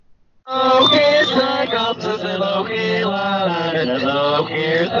Hello,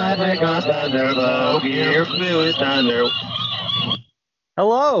 here's Patrick on Thunder. Hello, here's Smooth Thunder.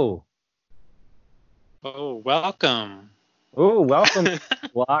 Hello. Oh, welcome. Oh, welcome,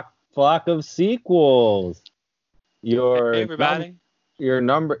 flock of sequels. Hey, everybody. Your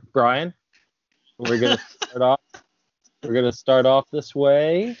number, Brian. We're gonna start off. We're gonna start off this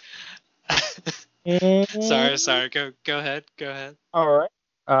way. Sorry. Go ahead. All right.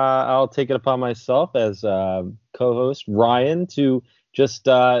 I'll take it upon myself as co-host Ryan to just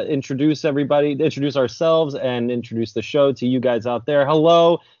introduce everybody, introduce ourselves, and introduce the show to you guys out there.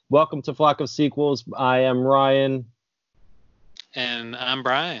 Hello, welcome to Flock of Sequels. I am Ryan. And I'm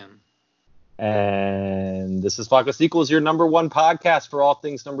Brian. And this is Flock of Sequels, your number one podcast for all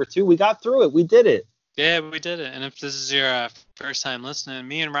things number two. We got through it. We did it. Yeah, we did it. And if this is your first time listening,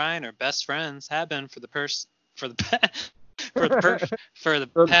 me and Ryan are best friends. Have been for the past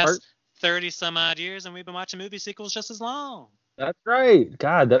 30 some odd years, and we've been watching movie sequels just as long. That's right.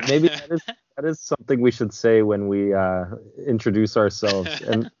 God, that is something we should say when we introduce ourselves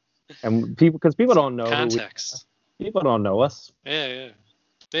and people, because people don't know context. People don't know us. Yeah.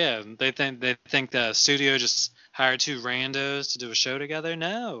 They think the studio just hired two randos to do a show together.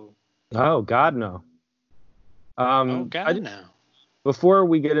 No. Oh God, no. No. Before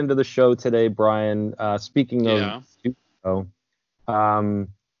we get into the show today, Brian, speaking of studio, I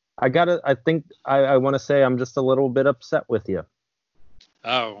think I want to say I'm just a little bit upset with you.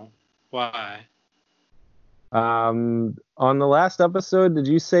 Oh, why? On the last episode, did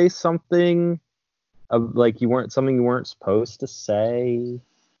you say something of like you weren't supposed to say?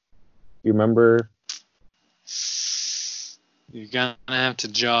 You remember? You're gonna have to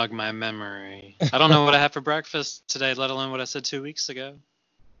jog my memory. I don't know what I had for breakfast today, let alone what I said 2 weeks ago.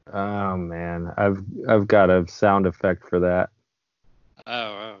 Oh man, I've got a sound effect for that.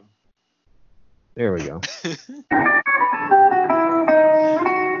 Oh. There we go.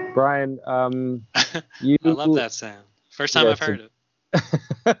 Brian, I love that sound. First time I've heard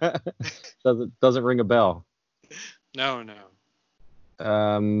it. Doesn't ring a bell. No.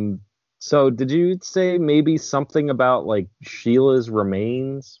 So did you say maybe something about like Sheila's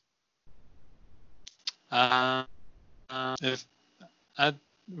remains? If I'd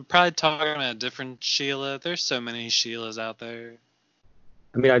probably talking about a different Sheila. There's so many Sheilas out there.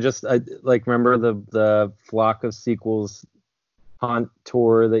 I mean, I remember the Flock of Sequels haunt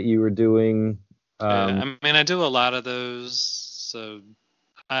tour that you were doing. Yeah, I mean, I do a lot of those, so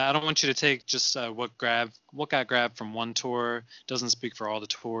I don't want you to take just what got grabbed from one tour. Doesn't speak for all the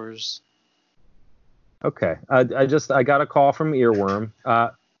tours. Okay, I got a call from Earworm. I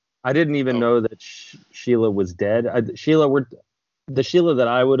didn't even know that Sheila was dead. The Sheila that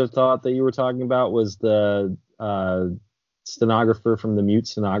I would have thought that you were talking about was the stenographer from the Mute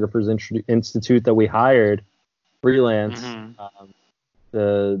Stenographers Institute that we hired freelance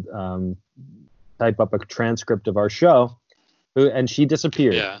to type up a transcript of our show, and she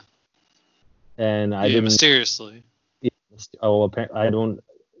disappeared. Yeah. And I didn't mysteriously. Oh, I don't.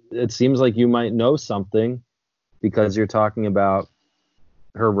 It seems like you might know something because you're talking about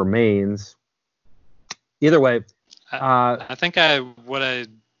her remains. Either way, I think it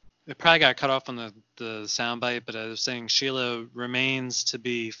probably got cut off on the soundbite, but I was saying Sheila remains to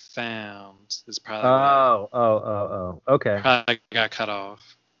be found is probably. Oh. Okay. Probably got cut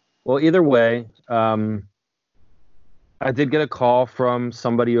off. Well, either way, I did get a call from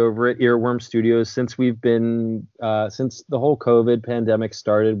somebody over at Earworm Studios. Since we've been, since the whole COVID pandemic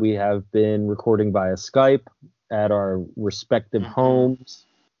started, we have been recording via Skype at our respective homes.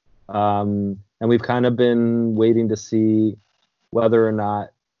 And we've kind of been waiting to see whether or not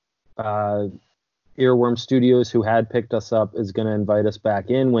Earworm Studios, who had picked us up, is going to invite us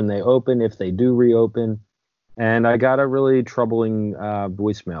back in when they open, if they do reopen. And I got a really troubling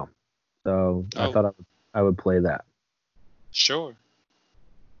voicemail. So I thought I would play that. Sure.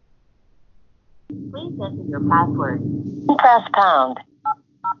 Please enter your password. Press pound.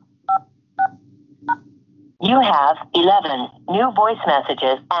 You have 11 new voice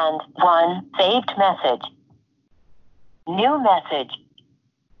messages and 1 saved message. New message.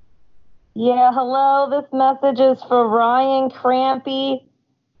 Yeah, hello. This message is for Ryan Crampy,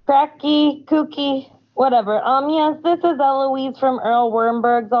 Cracky, Kooky, whatever. Yes, this is Eloise from Earl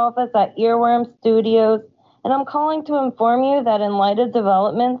Wurmberg's office at Earworm Studios. And I'm calling to inform you that in light of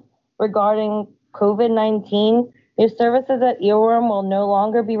developments regarding COVID-19, your services at Earworm will no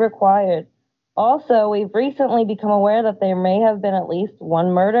longer be required. Also, we've recently become aware that there may have been at least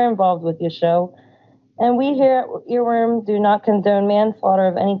one murder involved with your show, and we here at Earworm do not condone manslaughter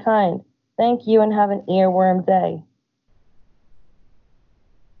of any kind. Thank you and have an Earworm day.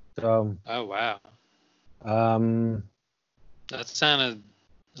 So, oh, wow. That sounded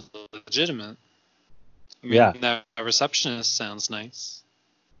legitimate. I mean, Yeah. that receptionist sounds nice.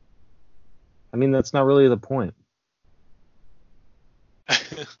 I mean, that's not really the point.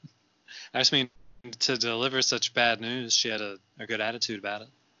 I just mean, to deliver such bad news, she had a good attitude about it.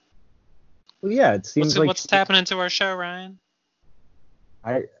 Well, yeah, it seems What's happening to our show, Ryan?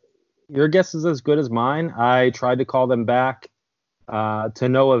 Your guess is as good as mine. I tried to call them back to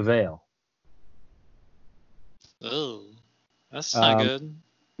no avail. Oh, that's not good.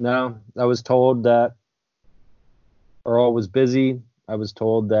 No, I was told that Earl was busy. I was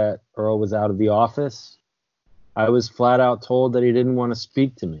told that Earl was out of the office. I was flat out told that he didn't want to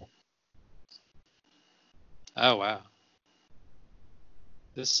speak to me. Oh, wow.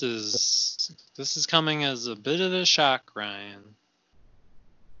 This is coming as a bit of a shock, Ryan.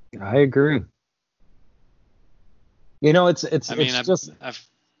 I agree. You know, it's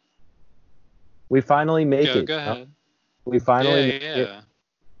we finally make it. Go ahead. We finally make yeah.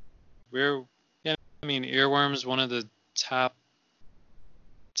 it. I mean, Earworm's one of the top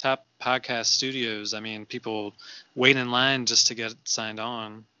podcast studios. I mean, people wait in line just to get signed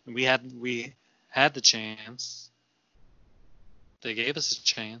on. We had the chance. They gave us a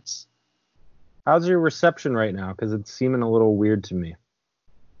chance. How's your reception right now? Because it's seeming a little weird to me.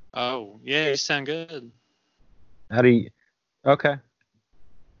 Oh, yeah, you sound good. Okay.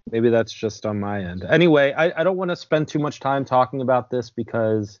 Maybe that's just on my end. Anyway, I don't want to spend too much time talking about this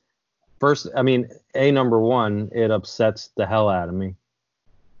because first, I mean, number one, it upsets the hell out of me.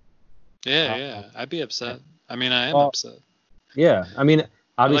 Yeah, I'd be upset. I mean, I am upset. Yeah, I mean,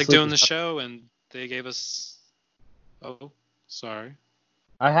 obviously, I like doing the show, and they gave us. Oh, sorry.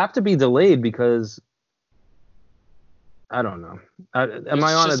 I have to be delayed because I don't know. Am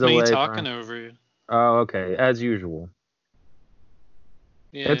I on a delay? It's just me talking over you. Oh, okay, as usual.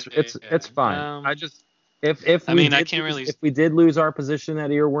 Yeah, it's fine. I just if we did lose our position at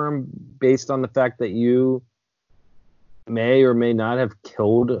Earworm based on the fact that you may or may not have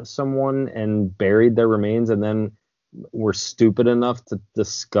killed someone and buried their remains and then were stupid enough to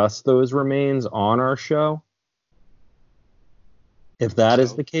discuss those remains on our show. If that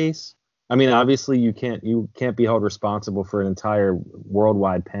is the case, I mean, obviously you can't be held responsible for an entire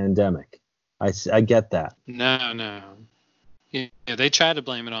worldwide pandemic. I get that. No. Yeah, they try to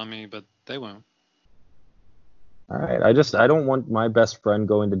blame it on me, but they won't. All right. I don't want my best friend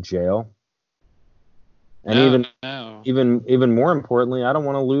going to jail. And even more importantly, I don't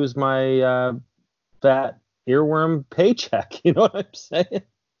want to lose my fat Earworm paycheck. You know what I'm saying?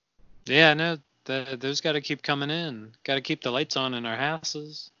 Yeah, no. Those got to keep coming in. Got to keep the lights on in our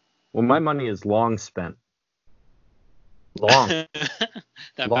houses. Well, my money is long spent. Long.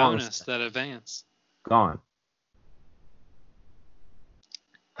 That bonus, that advance. Gone.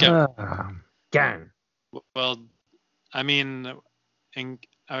 Gone. Well, I mean, and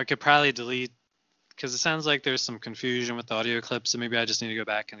I could probably delete, because it sounds like there's some confusion with the audio clips, so maybe I just need to go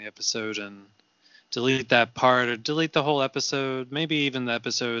back in the episode and delete that part or delete the whole episode, maybe even the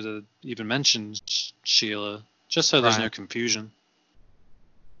episode that even mentioned Sheila, just so there's no confusion.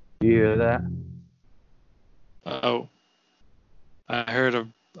 You hear that? Oh, I heard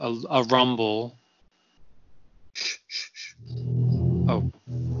a rumble. Oh.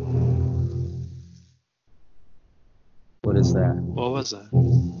 What is that? What was that?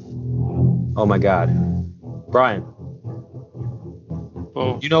 Oh my God, Brian.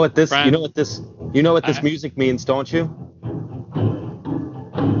 Oh, you know what this? Brian, You know what this music means, don't you?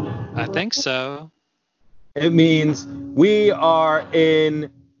 I think so. It means we are in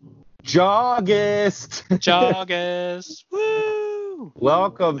Jawgust. Jawgust. Woo!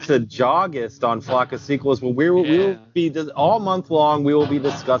 Welcome to Jawgust on Flock of Sequels, where we will be all month long. We will be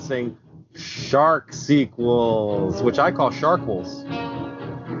discussing shark sequels, which I call Sharkwolves.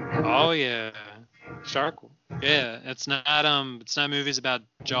 Oh yeah, Shark. Yeah, it's not movies about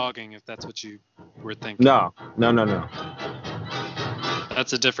jogging, if that's what you were thinking. No.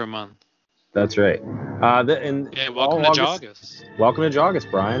 That's a different month. That's right. Welcome to Jawgust. Welcome to Jawgust,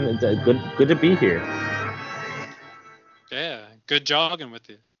 Brian. It's good to be here. Yeah, good jogging with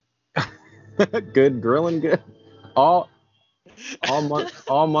you. Good grilling, good. All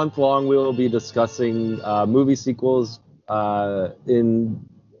month long, we will be discussing movie sequels of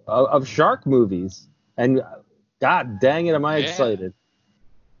shark movies, and God dang it, am I excited!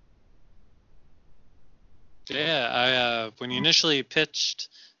 Yeah, when you initially pitched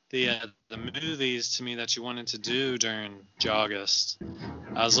the movies to me that you wanted to do during Jawgust,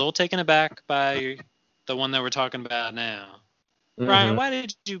 I was a little taken aback by the one that we're talking about now. Mm-hmm. Brian, why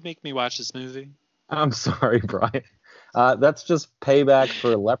did you make me watch this movie? I'm sorry, Brian. That's just payback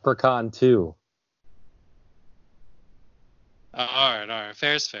for Leprechaun 2. All right.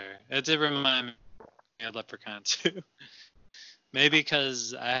 Fair's fair. It did remind me of Leprechaun 2. Maybe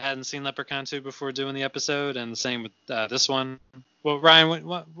because I hadn't seen Leprechaun 2 before doing the episode, and the same with this one. Well, Ryan,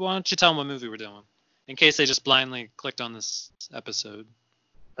 why don't you tell them what movie we're doing, in case they just blindly clicked on this episode.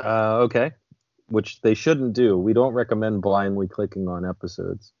 Okay. Which they shouldn't do. We don't recommend blindly clicking on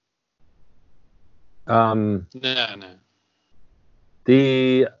episodes. No.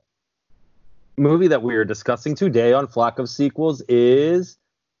 The movie that we are discussing today on Flock of Sequels is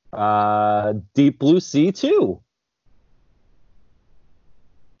Deep Blue Sea 2.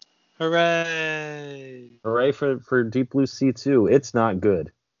 Hooray! Hooray for Deep Blue Sea 2. It's not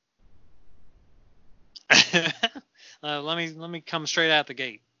good. Let me come straight out the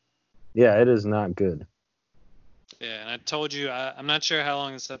gate. Yeah, it is not good. Yeah, and I told you I'm not sure how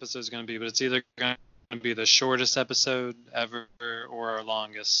long this episode is going to be, but it's either going to be the shortest episode ever or our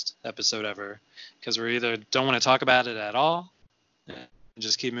longest episode ever, because we either don't want to talk about it at all and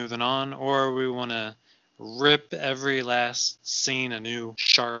just keep moving on, or we want to rip every last scene a new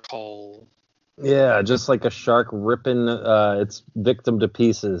shark hole. Yeah, just like a shark ripping its victim to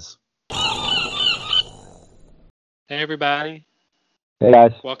pieces. Hey everybody. Hey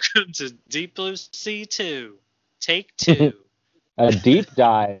guys. Welcome to Deep Blue Sea 2. Take 2. A deep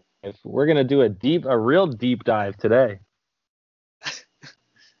dive. We're gonna do a real deep dive today.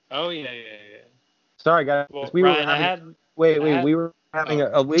 Oh yeah. Sorry guys. Well, We Ryan, we were having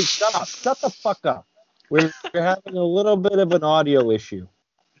a wait. Shut the fuck up. We're having a little bit of an audio issue.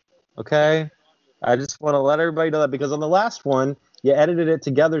 Okay. I just want to let everybody know that, because on the last one you edited it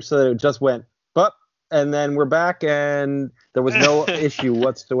together so that it just went but, and then we're back and there was no issue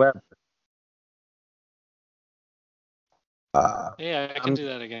whatsoever. Yeah, I can do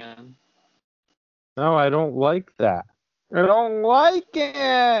that again. No, I don't like that. I don't like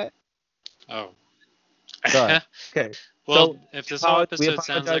it. Oh. Sorry. Okay. Well, So, if this whole we episode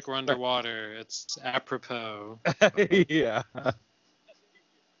sounds like apologize. we're underwater, it's apropos. Yeah.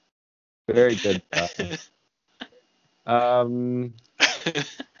 Very good.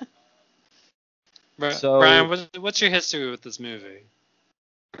 So- Brian, what's your history with this movie?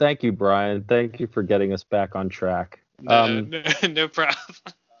 Thank you, Brian. Thank you for getting us back on track. No problem.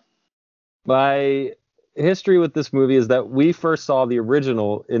 My history with this movie is that we first saw the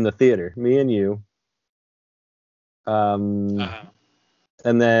original in the theater, me and you. Uh-huh.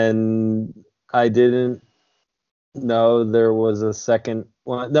 And then I didn't know there was a second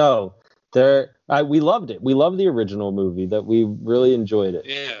one. No, we loved it. We loved the original movie. That we really enjoyed it.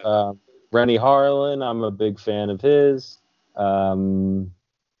 Yeah. Rennie Harlan, I'm a big fan of his.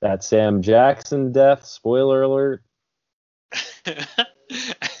 That Sam Jackson death, spoiler alert.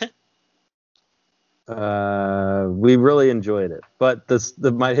 We really enjoyed it. But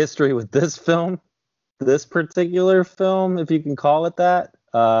my history with this particular film, if you can call it that,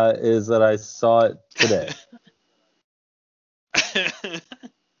 is that I saw it today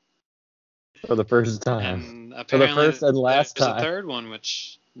for the first time. And For the first and last there's time. a third one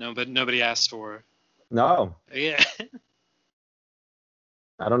which nobody asked for. No, Yeah.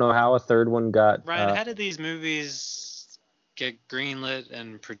 I don't know how a third one got. Ryan, how did these movies get greenlit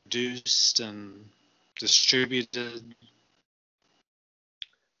and produced and distributed?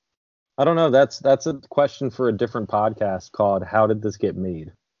 I don't know. That's a question for a different podcast called "How Did This Get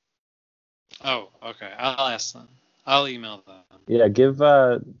Made?" Oh, okay. I'll ask them. I'll email them. Yeah, give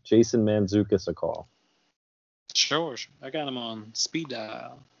Jason Mantzoukas a call. Sure. I got him on speed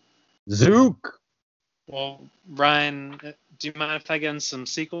dial. Zook. Well, Ryan, do you mind if I get in some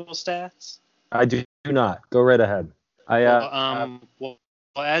sequel stats? I do not. Go right ahead. Well,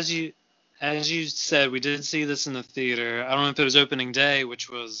 as you said, we did see this in the theater. I don't know if it was opening day, which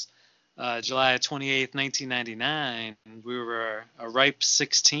was July 28th, 1999. We were a ripe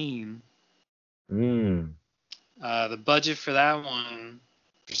 16. The budget for that one,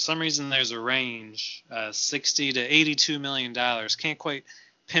 for some reason, there's a range, 60 to 82 million dollars. Can't quite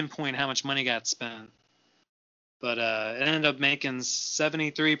pinpoint how much money got spent, but it ended up making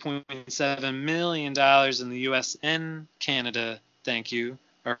 $73.7 million in the U.S. and Canada. Thank you,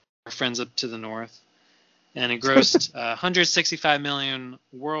 our friends up to the north, and it grossed 165 million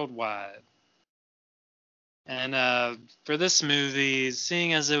worldwide. And for this movie,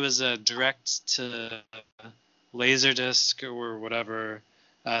 seeing as it was a direct to Laserdisc or whatever,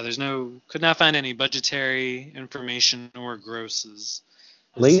 could not find any budgetary information or grosses.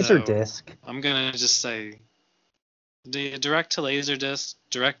 Laserdisc. So I'm gonna just say direct to Laserdisc,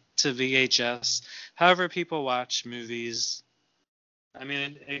 direct to VHS. However people watch movies. I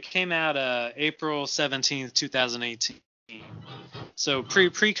mean, it came out April 17th, 2018. So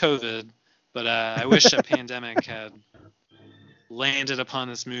pre-COVID, but I wish a pandemic had landed upon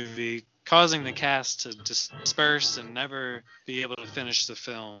this movie, causing the cast to disperse and never be able to finish the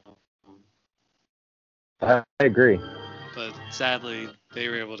film. I agree. But sadly, they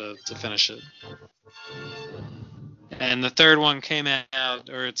were able to finish it. And the third one came out,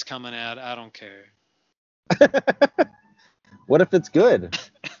 or it's coming out. I don't care. What if it's good?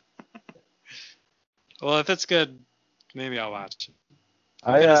 Well, if it's good, maybe I'll watch it.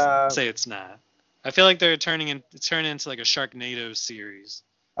 I'm I gonna say it's not. I feel like they're turning into like a Sharknado series.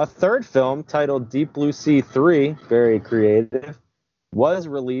 A third film titled Deep Blue Sea 3, very creative, was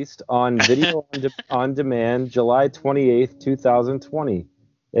released on video on demand July 28th, 2020.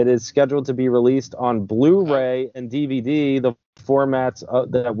 It is scheduled to be released on Blu-ray and DVD, the formats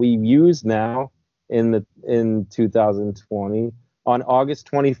that we use now in 2020, on August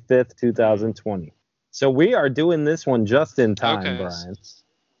 25th, 2020. So we are doing this one just in time, Okay. Brian.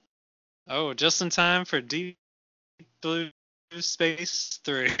 Oh, just in time for Deep Blue Space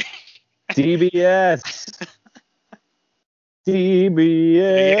 3. DBS.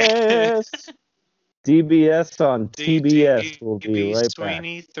 DBS. DBS on TBS. We'll be right back.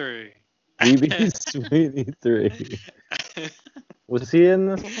 Sweeney 3. DB Sweeney 3. Was he in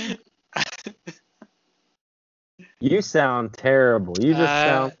this one? You sound terrible. You just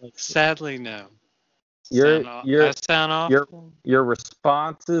sound like Sadly, no. I sound awful. your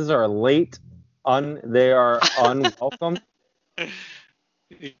responses are late. They are unwelcome.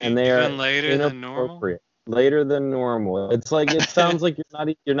 And they are even later than normal. inappropriate. Later than normal. It's like it sounds like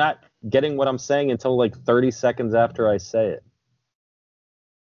you're not getting what I'm saying until like 30 seconds after I say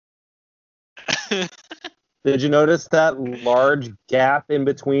it. Did you notice that large gap in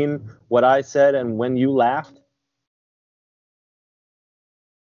between what I said and when you laughed?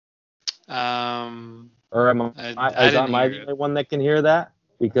 Or am I the only one that can hear that?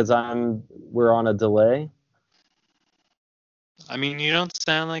 Because we're on a delay. I mean, you don't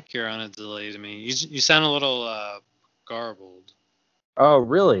sound like you're on a delay to me. You sound a little garbled. Oh,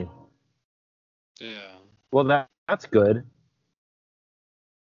 really? Yeah. Well, that's good.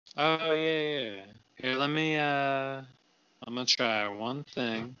 Oh, yeah. Here, let me, I'm gonna try one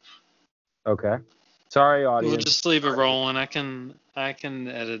thing. Okay. Sorry, audience. We'll just leave it rolling. I can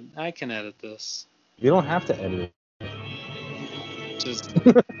edit this. You don't have to edit it. Just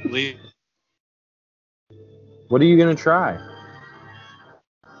leave. What are you gonna try?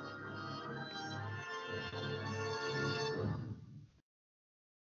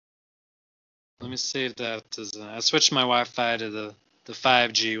 Let me save that as I switched my Wi-Fi to the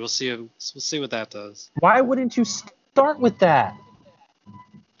 5G. We'll see what that does. Why wouldn't you start with that?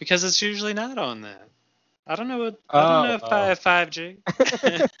 Because it's usually not on that. I don't know if I have 5G.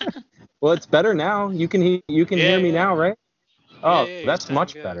 Well, it's better now. You can hear me now, right? Oh, yeah, that's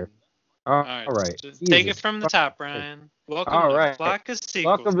much good. better. All right. Take it from the top, Brian. Welcome to Flock of Sequels.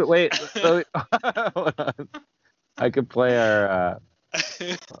 Welcome to wait. So, hold on. I could play our.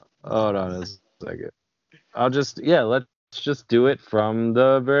 Hold on a second. Let's just do it from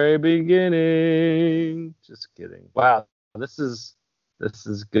the very beginning. Just kidding. Wow, this is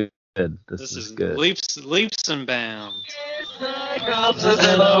good. This is good. Leaps and bounds.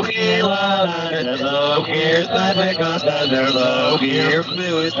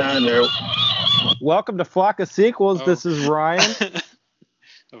 Welcome to Flock of Sequels. Oh. This is Ryan.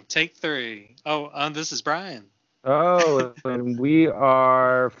 Take 3. This is Brian. Oh, and we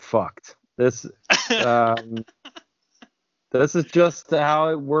are fucked. This is just how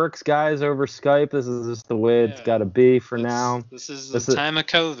it works, guys, over Skype. This is just the way it's got to be for now. This is the time of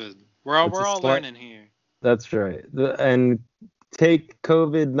COVID. We're all learning here. That's right. And take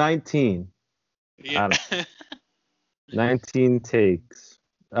COVID-19. Yeah. 19 takes.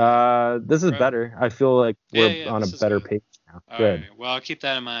 This is better. I feel like we're on a better page now. Good. Right. Well, I'll keep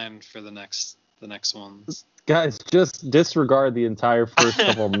that in mind for the next ones. Guys, just disregard the entire first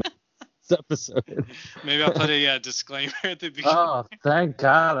couple minutes of this episode. Maybe I'll put a disclaimer at the beginning. Oh, thank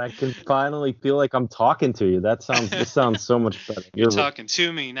God! I can finally feel like I'm talking to you. This sounds so much better. You're talking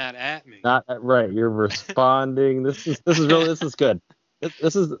to me, not at me. Not right. You're responding. This is good.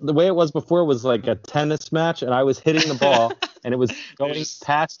 This is the way it was before. Was like a tennis match, and I was hitting the ball, and it was going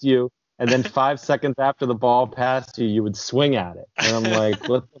past you, and then 5 seconds after the ball passed you, you would swing at it, and I'm like,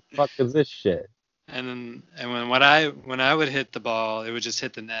 what the fuck is this shit? And when I would hit the ball, it would just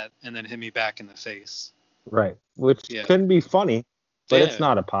hit the net and then hit me back in the face. Right, which couldn't be funny, but it's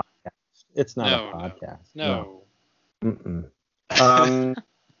not a podcast. It's not a podcast. No.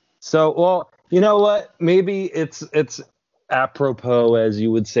 So, well, you know what? Maybe it's apropos, as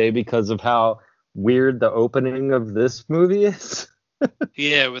you would say, because of how weird the opening of this movie is.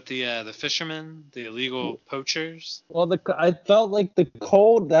 Yeah, with the fishermen, the illegal poachers. Well, I felt like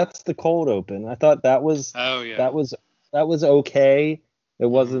that's the cold open. I thought Oh yeah. that was okay. It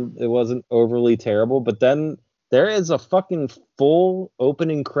wasn't overly terrible, but then there is a fucking full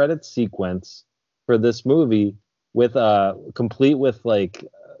opening credits sequence for this movie with complete with like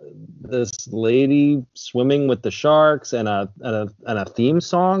this lady swimming with the sharks and a theme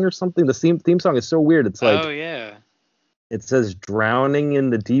song or something. The theme song is so weird. It's like, oh yeah. it says drowning in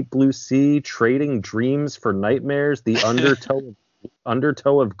the deep blue sea, trading dreams for nightmares, the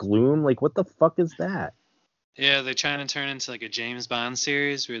undertow of gloom. Like, what the fuck is that? Yeah, they're trying to turn into like a James Bond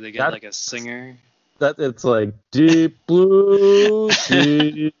series where they get like a singer. That it's like deep blue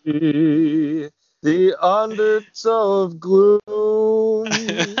sea, the undertow of gloom.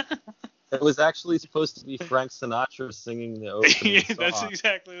 It was actually supposed to be Frank Sinatra singing the opening song. That's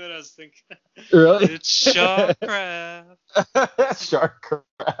exactly what I was thinking. Really? It's Sharkcraft.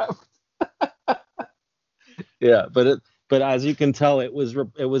 Sharkcraft. Yeah, but as you can tell, it was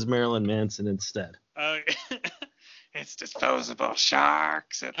Marilyn Manson instead. Oh, it's disposable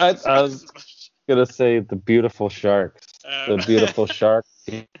sharks. I was gonna say the beautiful sharks, the beautiful shark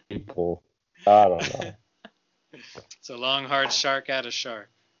people. I don't know. It's a long, hard shark out of shark.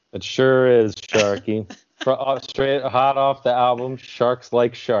 It sure is, Sharky. Straight hot off the album, Sharks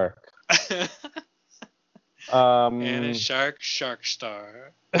Like Shark. And a shark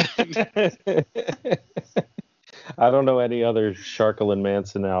star. I don't know any other Sharklin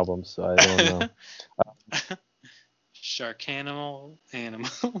Manson albums, so I don't know.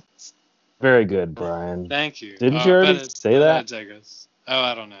 Animals. Very good, Brian. Thank you. Didn't you already say that? Oh,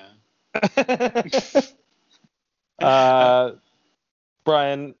 I don't know.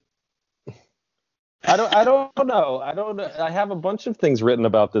 Brian, I don't know. I have a bunch of things written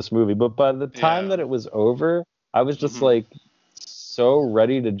about this movie, but by the time that it was over, I was just like so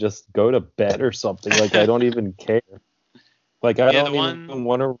ready to just go to bed or something. Like, I don't even care. Like, I don't even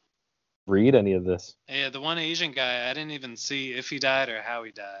want to read any of this. Yeah, the one Asian guy, I didn't even see if he died or how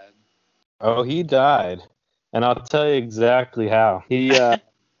he died. Oh, he died. And I'll tell you exactly how. He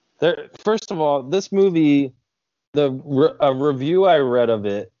first of all, this movie, a review I read of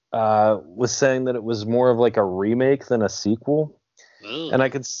it was saying that it was more of like a remake than a sequel. Ugh. And I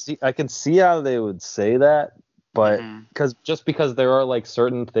can see how they would say that, but because there are like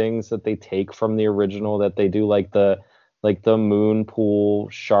certain things that they take from the original, that they do like the moon pool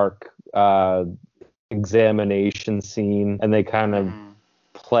shark examination scene, and they kind of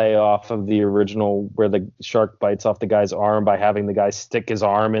play off of the original where the shark bites off the guy's arm by having the guy stick his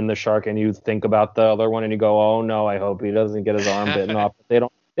arm in the shark, and you think about the other one and you go, oh no, I hope he doesn't get his arm bitten off. They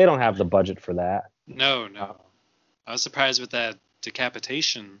don't have the budget for that. No. I was surprised with that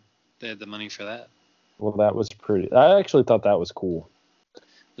decapitation. They had the money for that. Well, that was pretty. I actually thought that was cool.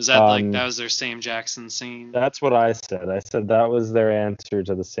 Was that that was their Sam Jackson scene? That's what I said. I said that was their answer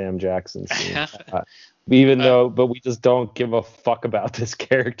to the Sam Jackson scene. But we just don't give a fuck about this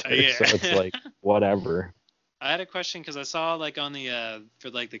character, so it's like whatever. I had a question because I saw like on the for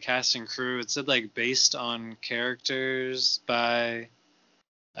like the cast and crew, it said like based on characters by,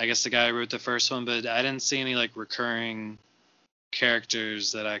 I guess the guy who wrote the first one, but I didn't see any like recurring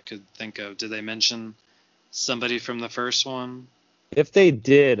characters that I could think of. Did they mention somebody from the first one? If they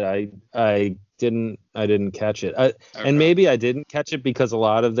did, I didn't catch it. Okay. And maybe I didn't catch it because a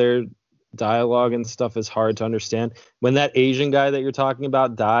lot of their dialogue and stuff is hard to understand. When that Asian guy that you're talking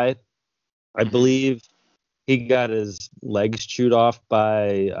about died, I believe he got his legs chewed off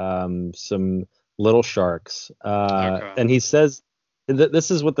by some little sharks. And he says,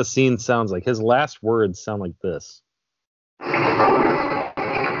 this is what the scene sounds like. His last words sound like this.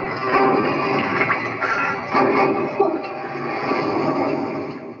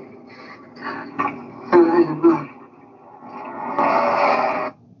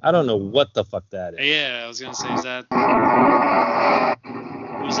 I don't know what the fuck that is. Yeah, I was gonna say, was that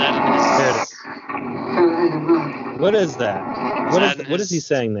in his? What is that? What is he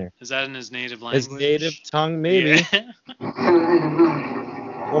saying there? Is that in his native language? His native tongue, maybe. Yeah.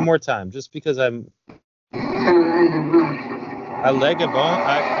 One more time, just because I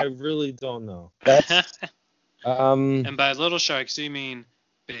really don't know. That's And by little sharks, do you mean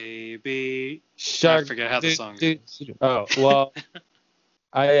baby shark? I forget how the song goes. Oh well.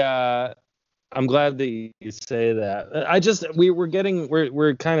 I'm glad that you say that.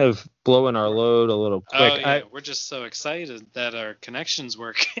 We're kind of blowing our load a little quick. Oh yeah, we're just so excited that our connection's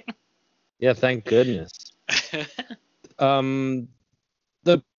working. Yeah, thank goodness. The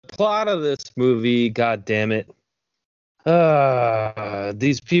plot of this movie, god damn it.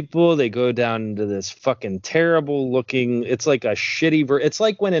 These people, they go down into this fucking terrible looking, it's like a shitty it's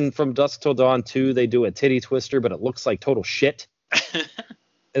like when in From Dusk Till Dawn 2 they do a titty twister, but it looks like total shit.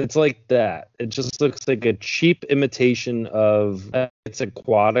 It's like that. It just looks like a cheap imitation of it's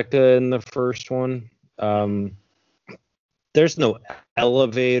Aquatica in the first one. There's no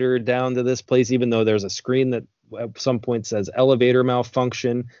elevator down to this place, even though there's a screen that at some point says elevator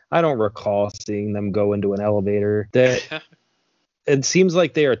malfunction. I don't recall seeing them go into an elevator. It seems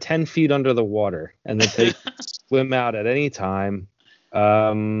like they are 10 feet under the water and that they swim out at any time.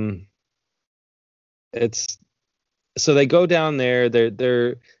 It's so they go down there.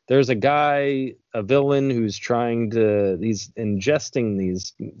 There's a guy, a villain, who's he's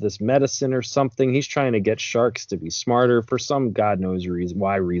ingesting this medicine or something. He's trying to get sharks to be smarter for some God knows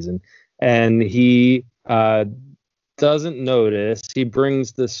reason. And he doesn't notice. He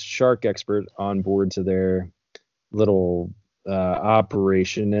brings this shark expert on board to their little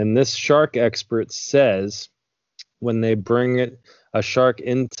operation, and this shark expert says when they bring a shark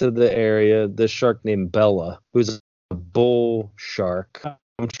into the area, this shark named Bella, who's a bull shark.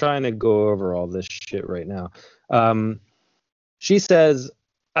 I'm trying to go over all this shit right now. She says,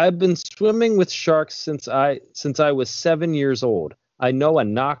 "I've been swimming with sharks since I was 7 years old. I know a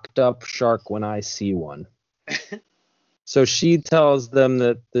knocked up shark when I see one." So she tells them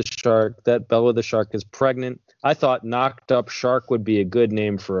that Bella the shark is pregnant. I thought Knocked Up Shark would be a good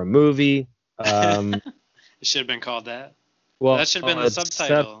name for a movie. It should have been called that. Well, that should have been the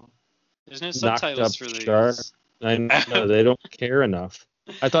subtitle. There's no subtitles for these. Shark. I know, they don't care enough.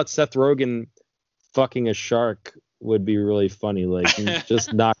 I thought Seth Rogen fucking a shark would be really funny, like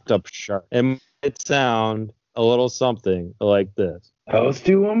just Knocked Up Shark. It might sound a little something like this. How else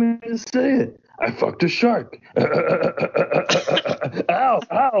do you want me to say it? I fucked a shark. Ow,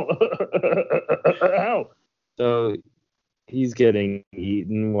 ow, ow. So he's getting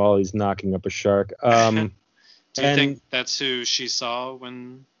eaten while he's knocking up a shark. Do you think that's who she saw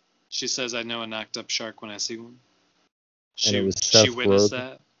when she says, "I know a knocked up shark when I see one"? She witnessed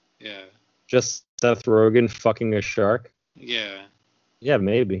that? Yeah. Just Seth Rogen fucking a shark? Yeah. Yeah,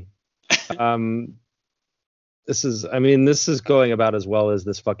 maybe. This is going about as well as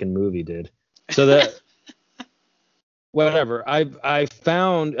this fucking movie did. So that whatever. I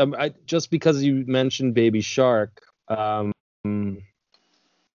found just because you mentioned Baby Shark, I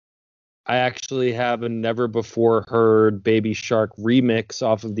actually have a never before heard Baby Shark remix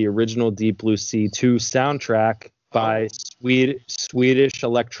off of the original Deep Blue Sea 2 soundtrack by Swedish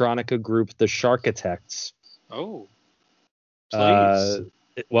electronica group The Sharkitects. Oh. Please.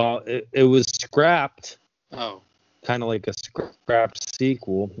 It was scrapped. Oh. Kind of like a scrapped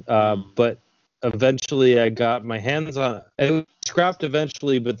sequel. But eventually I got my hands on it. Was scrapped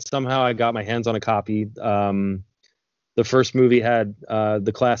eventually, but somehow I got my hands on a copy. The first movie had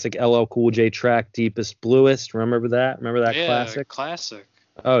the classic LL Cool J track, Deepest Bluest. Remember that classic? Classic.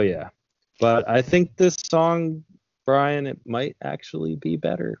 Oh, yeah. But I think this song, Brian, it might actually be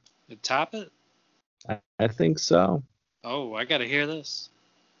better. You top it? I think so. Oh, I got to hear this.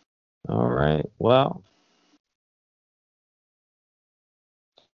 All right. Well,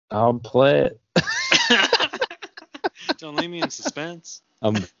 I'll play it. Don't leave me in suspense.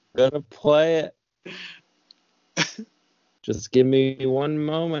 I'm going to play it. Just give me one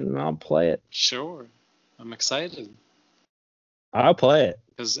moment and I'll play it. Sure. I'm excited. I'll play it.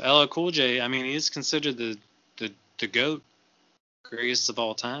 Because LL Cool J, I mean, he's considered the GOAT, greatest of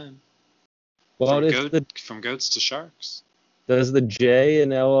all time. Well, from goats to sharks. Does the J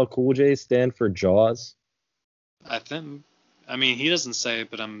in LL Cool J stand for Jaws? I mean, he doesn't say it,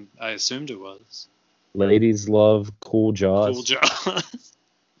 but I assumed it was. Ladies love cool Jaws. Cool Jaws.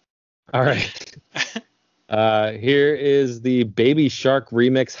 All right. Here is the Baby Shark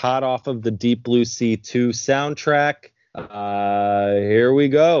remix, hot off of the Deep Blue Sea 2 soundtrack. Here we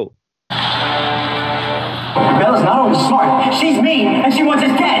go. Bella's not only smart, she's mean, and she wants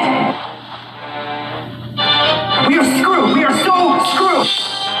us dead. We are screwed. We are so screwed.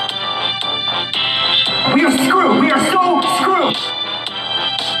 We are screwed. We are so screwed.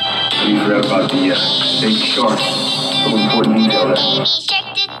 You forgot about the Baby Shark. So important detail there.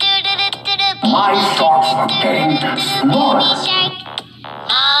 My sharks are getting smaller.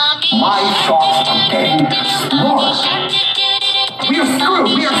 My sharks are getting smaller. We are screwed.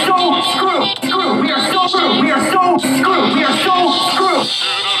 We are so screwed. Screwed. We are so screwed. We are so screwed. We are so screwed.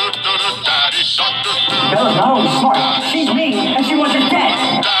 Bella's not only smart, she's mean, and she wants us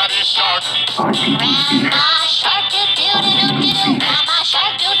dead. On BBC.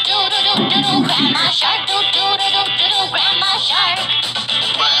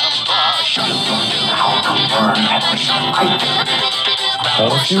 How come How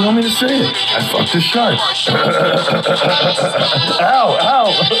else do you want me to say it? I fucked a shark. Ow,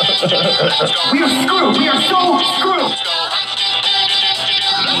 ow. We are screwed. We are so screwed.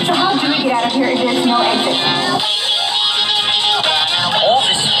 So how do we get out of here if there's no exit? All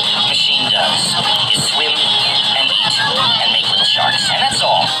this machine does is swim and eat and make little sharks, and that's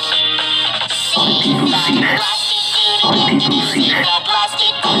all. Other people see that. Other people see that.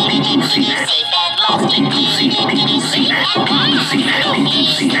 Other people see that. Other people see that. People see that. People see that. People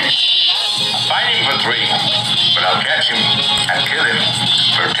see that. I'm fighting for 3, but I'll catch him and kill him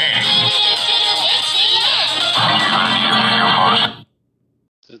for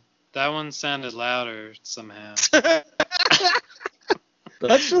 10. That one sounded louder somehow.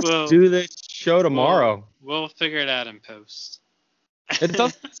 Let's just Well, do this show tomorrow. We'll figure it out in post. It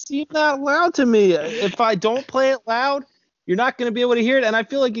doesn't seem that loud to me. If I don't play it loud, you're not going to be able to hear it, and I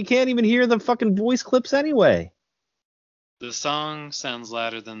feel like you can't even hear the fucking voice clips anyway. The song sounds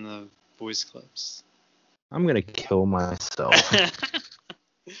louder than the voice clips. I'm going to kill myself. Do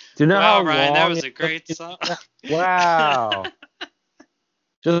you know Wow, how Ryan, that long was it a great took song. Wow.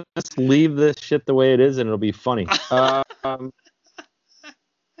 Just leave this shit the way it is, and it'll be funny. But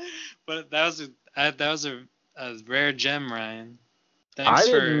that was a rare gem, Ryan. I Thanks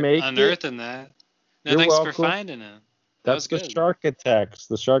didn't for make it. unearthing that. No, You're thanks for welcome. finding it. That's the was good. Shark Attacks.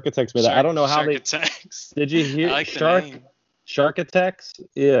 The Shark Attacks made that. I don't know how they. Attacks. Did you hear I like the Shark name. Shark Attacks?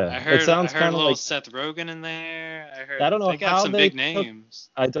 Yeah. I heard it sounds a kind of little like. Seth Rogen in there. I don't know they got how some they big names.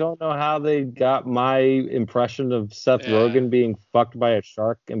 I don't know how they got my impression of Seth Yeah. Rogen being fucked by a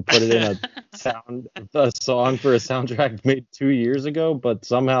shark and put it in a song for a soundtrack made 2 years ago, but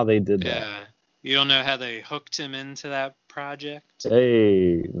somehow they did that. Yeah. You don't know how they hooked him into that project?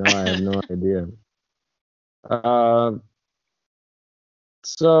 Hey, no, I have no idea.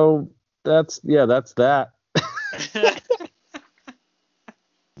 So that's that.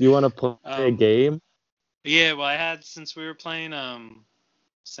 Do you want to play a game? Yeah, well, I had, since we were playing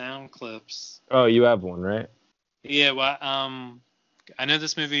sound clips. Oh, you have one, right? Yeah, well, I know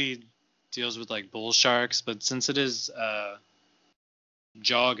this movie deals with like bull sharks, but since it is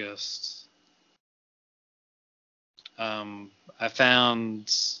Jawgust, I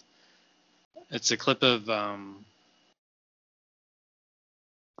found it's a clip of a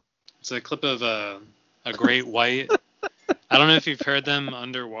great white. I don't know if you've heard them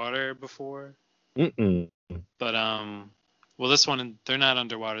underwater before. Mm-mm. But well, this one, they're not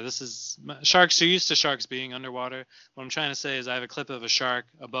underwater. This is sharks. You're used to sharks being underwater. What I'm trying to say is I have a clip of a shark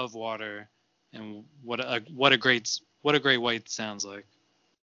above water, and what a great white sounds like.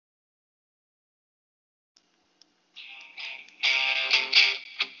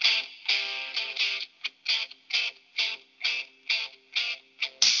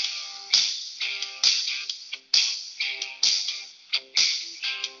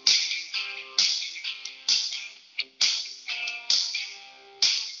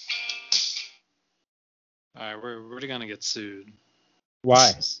 All right, we're gonna get sued.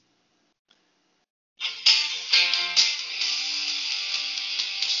 Why?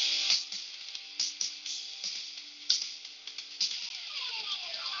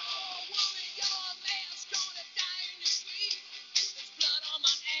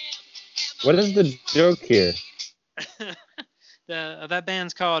 What is the joke here? That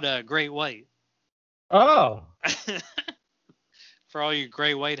band's called Great White. Oh, For all you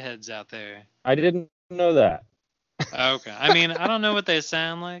Great White heads out there. I didn't know that. Okay. I mean, I don't know what they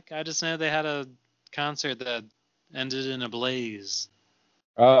sound like. I just know they had a concert that ended in a blaze.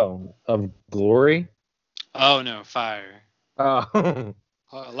 Oh, of glory? Oh no, fire. Oh.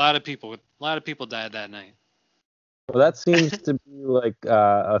 A lot of people died that night. Well, that seems to be like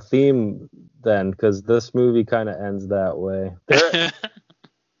a theme then, because this movie kind of ends that way.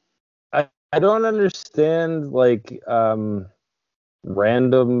 I don't understand like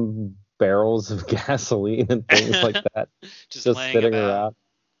random barrels of gasoline and things like that just sitting about. around.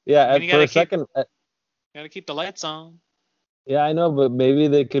 Yeah, I mean, you for a gotta second. Gotta keep the lights on. Yeah, I know, but maybe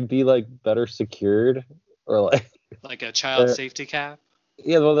they could be like better secured or like. Like a child safety cap.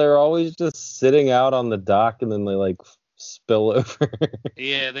 Yeah, well, they're always just sitting out on the dock and then they like spill over.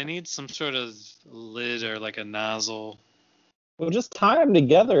 Yeah, they need some sort of lid or like a nozzle. Well, just tie them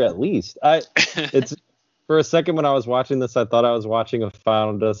together at least. It's for a second when I was watching this, I thought I was watching a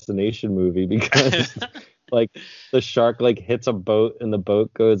Final Destination movie because like the shark like hits a boat and the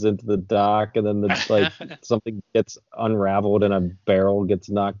boat goes into the dock and then something gets unraveled and a barrel gets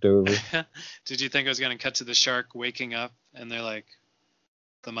knocked over. Did you think I was gonna cut to the shark waking up and they're like,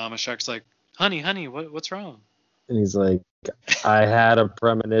 the mama shark's like, honey, what's wrong? And he's like, I had a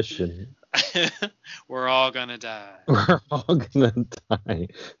premonition. We're all gonna die. We're all gonna die.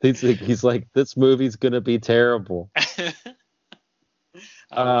 He's like, this movie's gonna be terrible.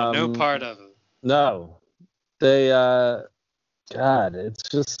 I want no part of it. No, they. God, it's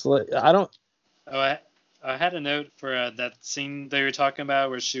just like I don't. Oh, I had a note for that scene they were talking about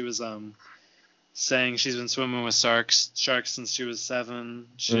where she was saying she's been swimming with sharks since she was 7.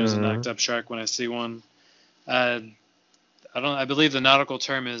 She knows a knocked up shark when I see one. I believe the nautical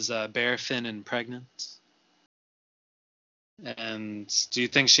term is barefin and pregnant. And do you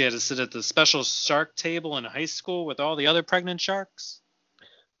think she had to sit at the special shark table in high school with all the other pregnant sharks?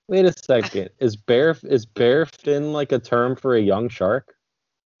 Wait a second. Is barefin like a term for a young shark?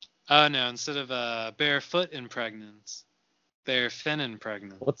 Oh no, instead of barefoot and pregnant, barefin and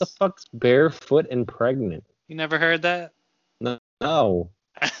pregnant. What the fuck's barefoot and pregnant? You never heard that? No.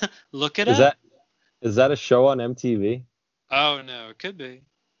 Look it up. Is that a show on MTV? Oh no, it could be.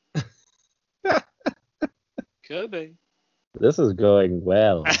 Could be. This is going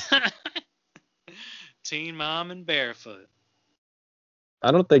well. Teen Mom and Barefoot.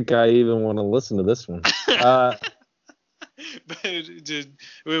 I don't think I even want to listen to this one. But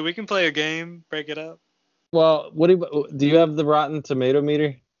we can play a game, break it up. Well, do you have the Rotten Tomato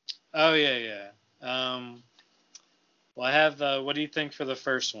meter? Oh yeah. Well, I have. What do you think for the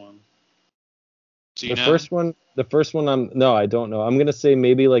first one? Do you know? The first one. No, I don't know. I'm gonna say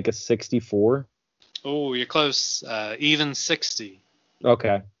maybe like a 64. Oh, you're close. Even 60.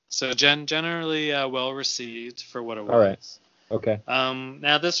 Okay. So generally well received for what it was. All right. Okay.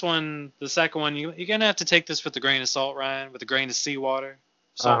 Now this one, the second one, you're gonna have to take this with a grain of salt, Ryan, with a grain of seawater,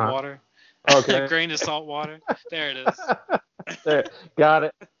 salt water. Okay. A grain of salt water. There it is. There, got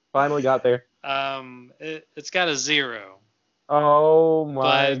it. Finally got there. It's got a 0. Oh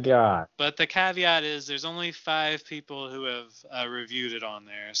my god. But the caveat is there's only 5 people who have reviewed it on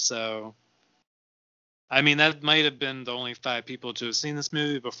there. So, I mean, that might have been the only 5 people to have seen this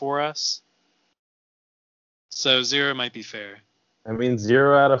movie before us. So 0 might be fair. I mean,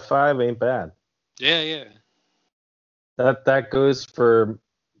 0 out of 5 ain't bad. Yeah. That goes for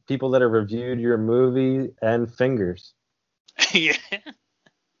people that have reviewed your movie and fingers. Yeah.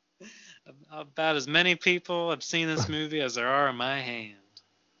 About as many people have seen this movie as there are in my hand.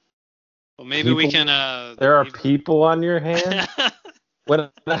 Well, maybe we can. There are people on your hand.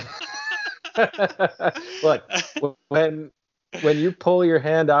 Look, when you pull your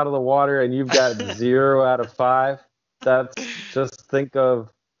hand out of the water and you've got 0 out of 5, that's just think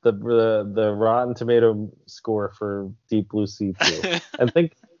of the Rotten Tomato score for Deep Blue Sea 2, and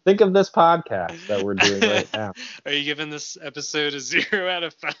think of this podcast that we're doing right now. Are you giving this episode a 0 out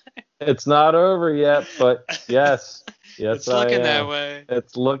of 5? It's not over yet, but yes, it's looking that way.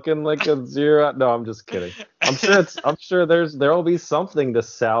 It's looking like a 0. No, I'm just kidding. I'm sure there'll be something to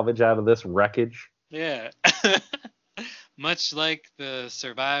salvage out of this wreckage. Yeah. Much like the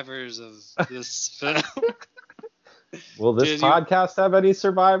survivors of this film. Will this podcast have any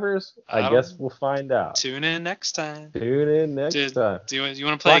survivors? I guess we'll find out. Tune in next time. time. Do you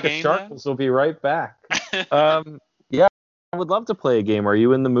want to play a game? Sharkles will be right back. Yeah, I would love to play a game. Are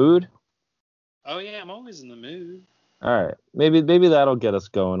you in the mood? Oh yeah, I'm always in the mood. All right, maybe that'll get us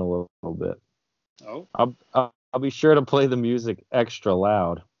going a little bit. Oh. I'll be sure to play the music extra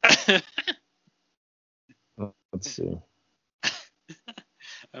loud. Let's see.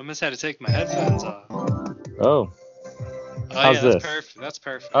 I almost had to take my headphones off. Oh. How's yeah, this? That's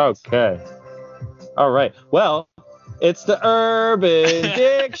perfect. Okay. All right. Well, it's the Urban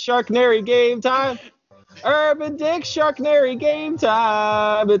Dictionary game time. Urban Dictionary game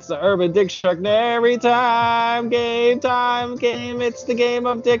time. It's the Urban Dictionary game time. It's the game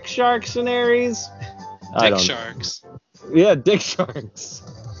of Dick Sharktionaries. Dick Sharks. Yeah, Dick Sharks.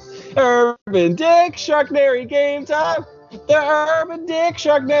 Urban Dictionary game time. The Urban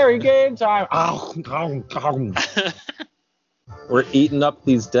Dictionary game time. We're eating up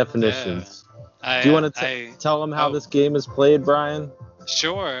these definitions. Yeah. Do you want to tell them how this game is played, Brian?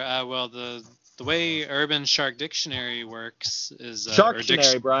 Sure. Well, the way Urban Shark Dictionary works is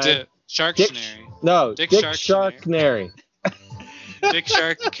Sharktionary, Brian. Sharktionary. Dick Sharktionary. Dick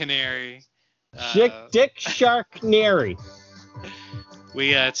Shark Canary. Dick Sharktionary.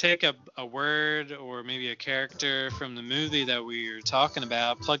 We take a word or maybe a character from the movie that we are talking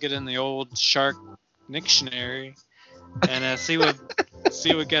about, plug it in the old Shark Dictionary, and see what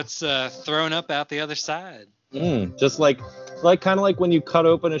gets thrown up out the other side. Just like kind of like when you cut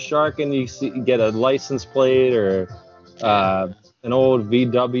open a shark and you get a license plate or an old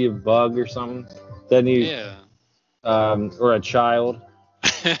VW bug or something. Then or a child.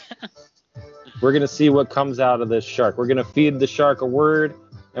 We're gonna see what comes out of this shark. We're gonna feed the shark a word,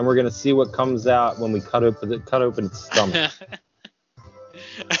 and we're gonna see what comes out when we cut open its stomach.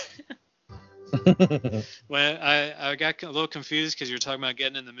 When I got a little confused because you were talking about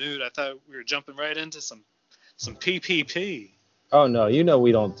getting in the mood. I thought we were jumping right into some PPP. Oh no,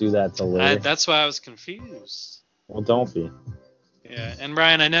 we don't do that till later. That's why I was confused. Well, don't be. Yeah, and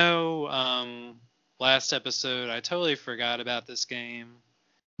Brian, I know last episode I totally forgot about this game,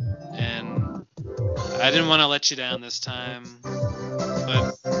 and I didn't want to let you down this time,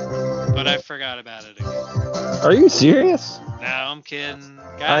 but I forgot about it again. Are you serious? No, I'm kidding.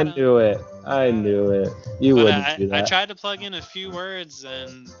 I knew it. You wouldn't do that. I tried to plug in a few words,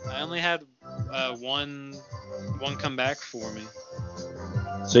 and I only had one come back for me.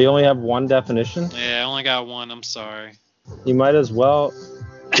 So you only have one definition? Yeah, I only got one. I'm sorry. You might as well.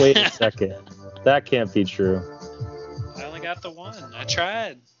 Wait a second. That can't be true. I only got the one. I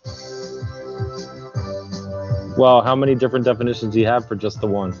tried. Well, how many different definitions do you have for just the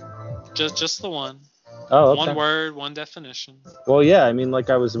one? Just the one. Oh, okay. One word, one definition. Well, yeah. I mean, like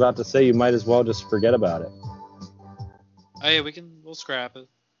I was about to say, you might as well just forget about it. Oh yeah, we'll scrap it.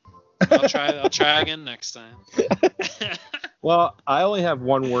 I'll try again next time. Well, I only have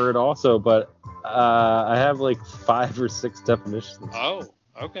one word also, but I have like 5 or 6 definitions. Oh,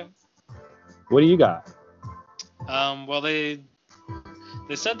 okay. What do you got? Well, they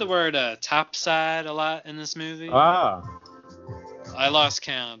said the word topside a lot in this movie. Ah. I lost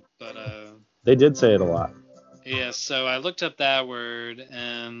count, but they did say it a lot. Yeah, so I looked up that word,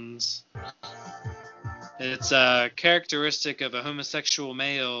 and it's characteristic of a homosexual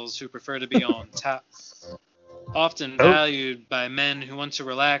males who prefer to be on top. Often valued by men who want to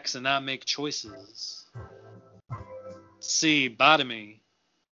relax and not make choices. C. Bottomy.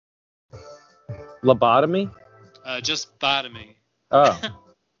 Lobotomy? Just bottomy. Oh.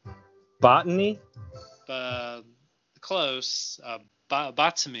 Botany? Close.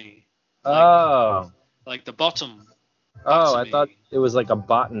 Bottomy. Like the bottom. Oh, Bottomy. I thought it was like a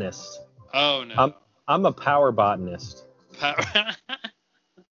botanist. Oh, no. I'm a power botanist.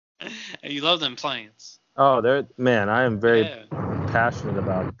 You love them plants. Oh, I am very passionate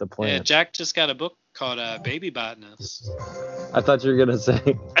about the plants. Yeah, Jack just got a book called Baby Botanist. I thought you were going to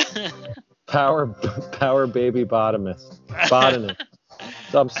say power baby botanist. Botanist.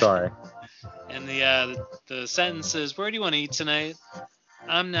 I'm sorry. And the sentence is, where do you want to eat tonight?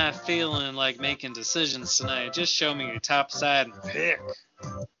 I'm not feeling like making decisions tonight. Just show me your top side and pick.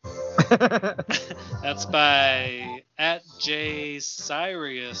 That's by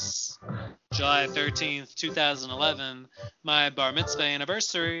 @JSirius, July 13th, 2011. My bar mitzvah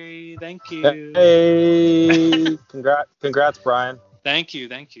anniversary. Thank you. Hey, congrats, Brian. Thank you.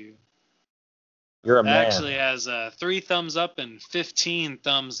 You're a man. Actually has 3 thumbs up and 15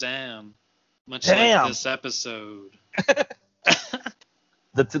 thumbs down. Much Damn. like this episode.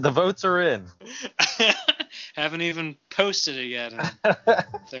 The votes are in. Haven't even posted it yet.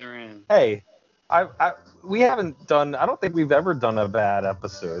 They're in. Hey, we haven't done. I don't think we've ever done a bad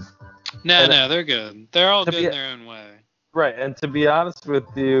episode. No, they're good. They're all good in their own way. Right, and to be honest with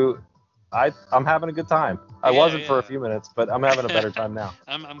you, I'm having a good time. I wasn't for a few minutes, but I'm having a better time now.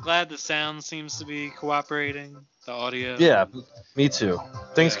 I'm glad the sound seems to be cooperating. The audio. Yeah, me too.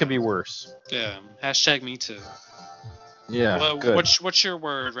 Things could be worse. Yeah. # me too. Yeah. Well, good. What's your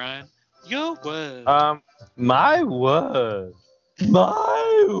word, Ryan? Your word. My word.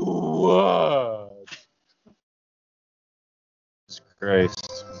 My word.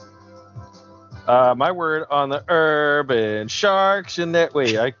 Christ. My word on the Urban Shark.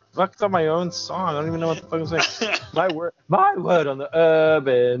 Wait, I fucked up my own song. I don't even know what the fuck I'm saying. My word on the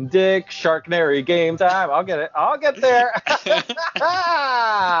Urban Dick Sharknary game time. I'll get it. I'll get there.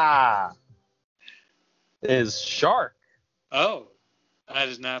 Is shark. Oh, I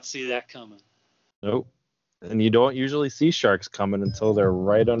did not see that coming. Nope. And you don't usually see sharks coming until they're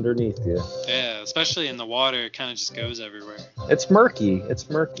right underneath you. Yeah, especially in the water, it kind of just goes everywhere. It's murky.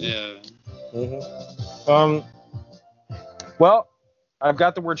 Yeah. Mm-hmm. Well, I've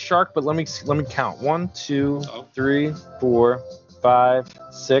got the word shark, but let me count. 1, 2, 3, 4, 5,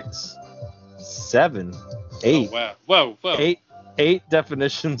 6, 7, 8. Oh, wow. Whoa. 8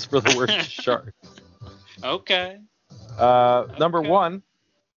 definitions for the word shark. Okay. Number 1,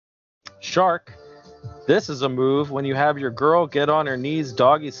 shark. This is a move when you have your girl get on her knees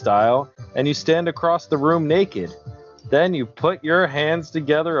doggy style and you stand across the room naked. Then you put your hands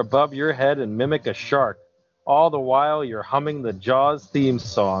together above your head and mimic a shark. All the while you're humming the Jaws theme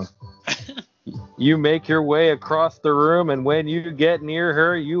song. You make your way across the room, and when you get near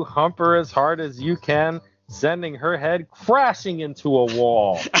her, you hump her as hard as you can, sending her head crashing into a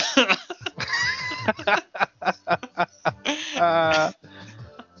wall.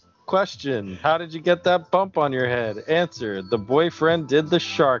 Question: how did you get that bump on your head? Answer: the boyfriend did the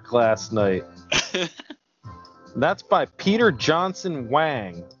shark last night. That's by Peter Johnson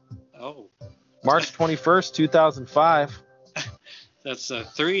Wang. Oh. March 21st, 2005. That's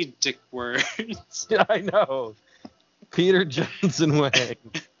 3 dick words. I know. Peter Johnson Wang.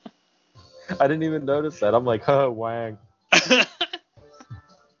 I didn't even notice that. I'm like, Wang.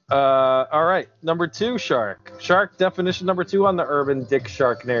 All right. Number 2, shark. Shark definition number 2 on the Urban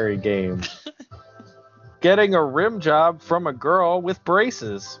Dictionary game. Getting a rim job from a girl with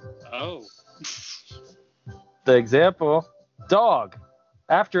braces. Oh. The example: dog.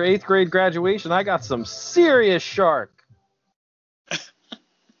 After 8th grade graduation, I got some serious shark.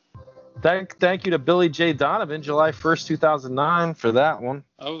 Thank you to Billy J. Donovan, July 1st, 2009, for that one.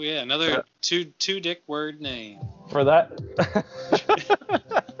 Oh yeah, another two dick word name. For that.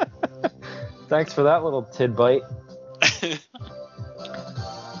 Thanks for that little tidbite.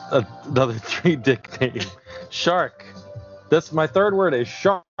 Another 3 dick name. Shark. My third word is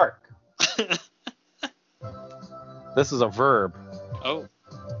shark. This is a verb. Oh.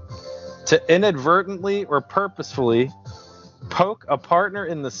 To inadvertently or purposefully poke a partner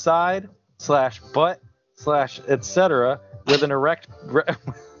in the side / butt / etc. with an erect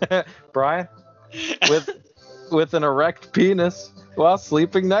Brian with an erect penis while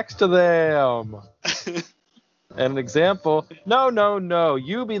sleeping next to them. And an example: no,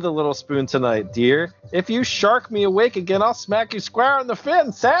 you be the little spoon tonight, dear. If you shark me awake again, I'll smack you square in the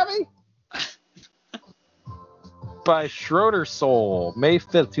fin, savvy? By Schroeder Soul, May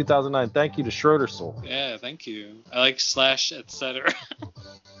 5th, 2009. Thank you to Schroeder Soul. Yeah, thank you. I like / etc.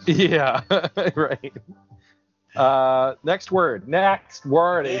 Yeah, right. Next word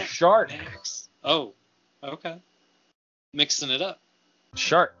is shark. Next. Oh, okay. Mixing it up.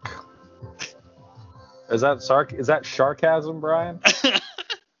 Shark. Is that sarcasm, Brian?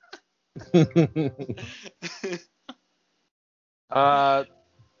 To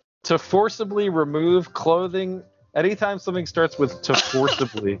forcibly remove clothing. Anytime something starts with to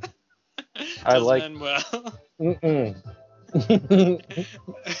forcibly, I like. End well.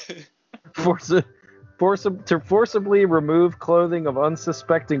 To forcibly remove clothing of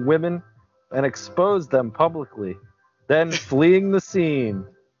unsuspecting women and expose them publicly, then fleeing the scene.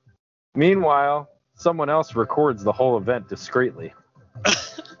 Meanwhile, someone else records the whole event discreetly.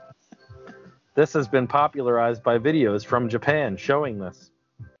 This has been popularized by videos from Japan showing this.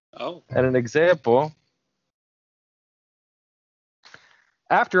 Oh. And an example: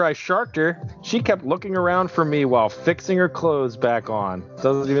 after I sharked her, she kept looking around for me while fixing her clothes back on.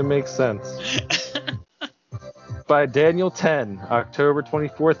 Doesn't even make sense. By Daniel 10, October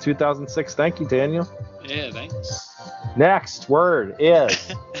 24th, 2006. Thank you, Daniel. Yeah, thanks. Next word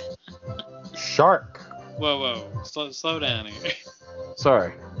is shark. Whoa. Slow down here.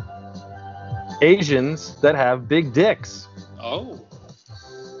 Sorry. Asians that have big dicks. Oh.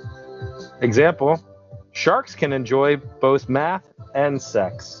 Example: sharks can enjoy both math and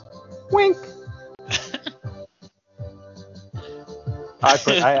sex. Wink.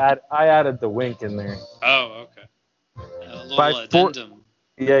 I added the wink in there. Oh, okay. A little addendum.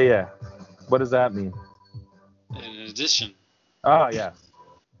 Yeah. What does that mean? In addition. Oh, yeah.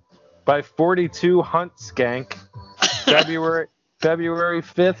 By 42 Hunt Skank, February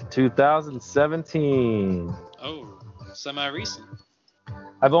 5th, 2017. Oh, semi-recent.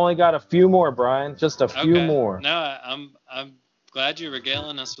 I've only got a few more, Brian. Just a few more. No, I'm glad you're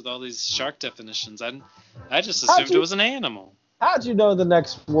regaling us with all these shark definitions. I just assumed it was an animal. How'd you know the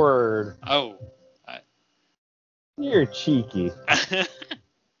next word? Oh. You're cheeky.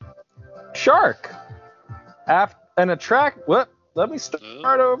 Shark. Let me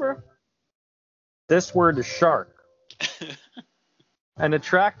start over. This word is shark. An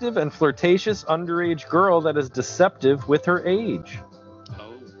attractive and flirtatious underage girl that is deceptive with her age.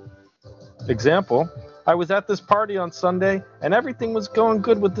 Oh. Example: I was at this party on Sunday and everything was going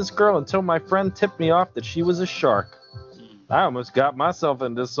good with this girl until my friend tipped me off that she was a shark. I almost got myself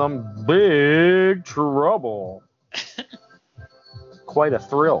into some big trouble. Quite a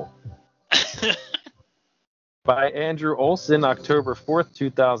thrill. By Andrew Olson, October 4th,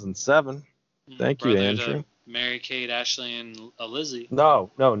 2007. Thank you, Andrew. Mary-Kate, Ashley, and Lizzie.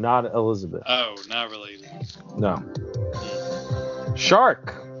 No, not Elizabeth. Oh, not related. No.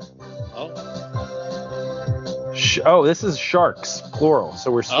 Shark. Oh. This is sharks, plural.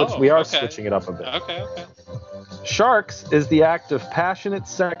 So we are switching it up a bit. Okay. Sharks is the act of passionate,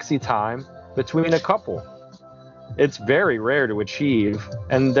 sexy time between a couple. It's very rare to achieve,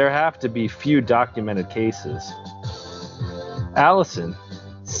 and there have to be few documented cases. Allison,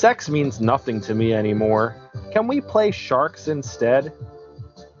 sex means nothing to me anymore. Can we play sharks instead?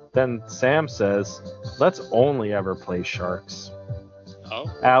 Then Sam says, let's only ever play sharks. Oh.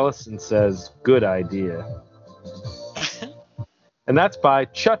 Allison says, good idea. And that's by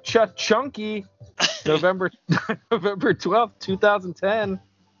Chunky, November 12th, 2010.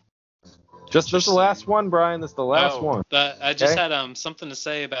 Just this is the last one, Brian. This is the last one. I just Okay? had something to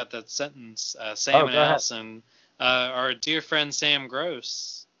say about that sentence. Sam and go ahead. Allison. Our dear friend Sam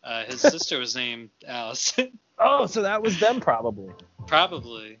Gross. His sister was named Allison. Oh, so that was them probably.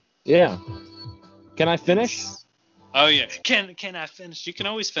 Probably. Yeah. Can I finish? Oh yeah. Can I finish? You can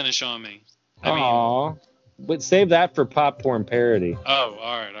always finish on me. I mean, Aw. But save that for popcorn parody. oh,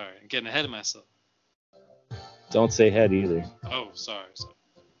 all right. I'm getting ahead of myself. Don't say head either. Oh, sorry.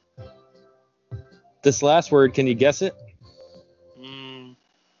 This last word, can you guess it?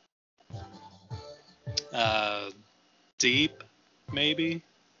 Deep, maybe.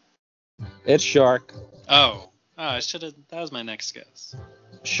 It's shark. Oh, I should have. That was my next guess.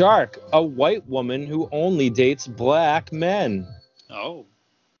 Shark, a white woman who only dates black men. Oh.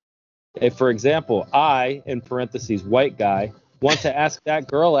 If, for example, I, in parentheses, white guy, want to ask that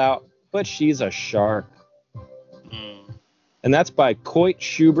girl out, but she's a shark. And that's by Coit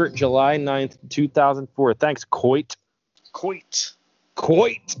Schubert, July 9th, 2004. Thanks, Coit. Coit.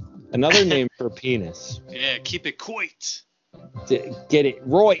 Coit. Another name for penis. Yeah, keep it coit. Get it,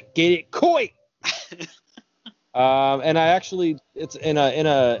 Roy. Get it, Coit. And I actually, it's in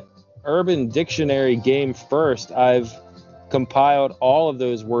a Urban Dictionary game first. I've compiled all of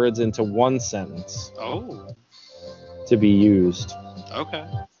those words into one sentence. Oh. To be used. Okay.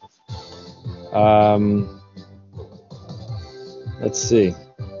 Let's see.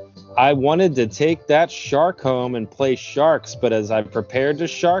 I wanted to take that shark home and play sharks, but as I prepared to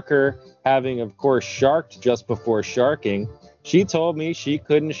shark her, having of course sharked just before sharking, she told me she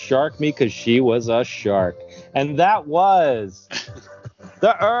couldn't shark me because she was a shark. And that was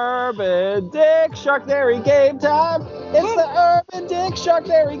the Urban Dictionary game time. It's the Urban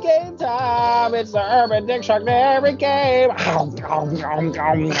Dictionary game time. It's the Urban Dictionary game.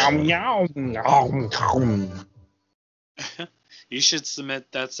 You should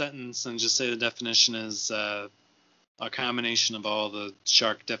submit that sentence and just say the definition is a combination of all the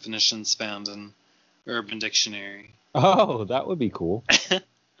shark definitions found in Urban Dictionary. Oh, that would be cool.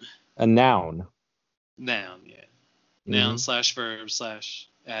 A noun. Noun, yeah. Noun / verb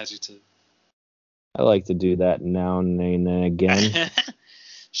 / adjective. I like to do that noun and then again.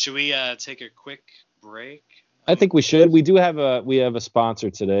 Should we take a quick break? I think we should. We have a sponsor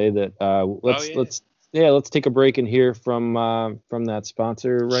today that let's take a break and hear from that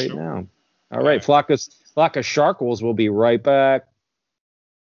sponsor right now. All right, Flock of Sharkles will be right back.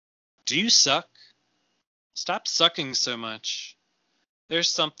 Do you suck? Stop sucking so much. There's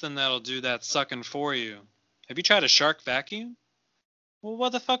something that'll do that sucking for you. Have you tried a Shark vacuum? Well,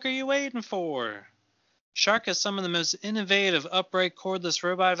 what the fuck are you waiting for? Shark has some of the most innovative upright cordless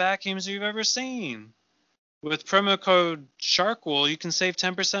robot vacuums you've ever seen. With promo code SHARKWOOL, you can save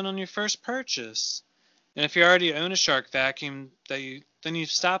 10% on your first purchase. And if you already own a Shark vacuum, then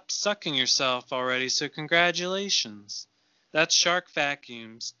you've stopped sucking yourself already, so congratulations. That's Shark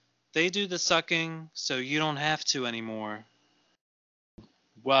vacuums. They do the sucking, so you don't have to anymore.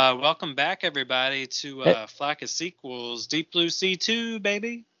 Well, welcome back, everybody, to Flock of Sequels, Deep Blue Sea 2,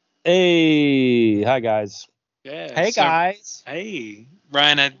 baby. Hey, hi guys. Yeah. Hey guys. Hey,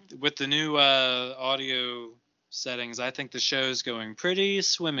 Ryan. With the new audio settings, I think the show's going pretty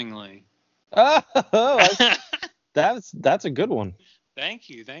swimmingly. Oh, that's a good one. Thank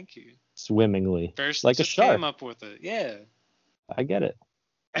you. Swimmingly. First, like a just shark. came up with it. Yeah. I get it.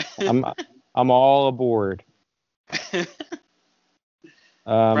 I'm all aboard.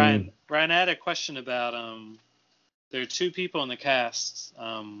 Brian, I had a question about there are two people in the cast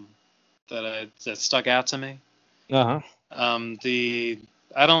that stuck out to me. Uh-huh. I'm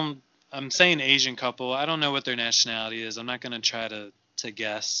saying Asian couple. I don't know what their nationality is. I'm not gonna try to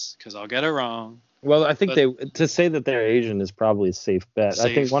guess because I'll get it wrong. Well, I think to say that they're Asian is probably a safe bet.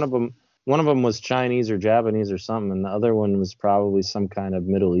 I think one of them was Chinese or Japanese or something, and the other one was probably some kind of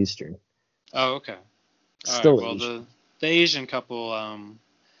Middle Eastern. Oh, okay. Still right, well, the Asian couple,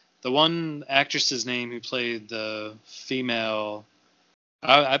 the one actress's name who played the female,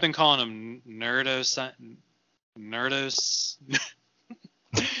 I've been calling him Nerdos.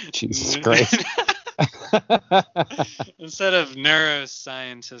 Jesus Christ. Instead of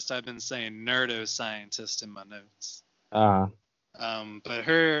neuroscientist, I've been saying nerdoscientist in my notes. But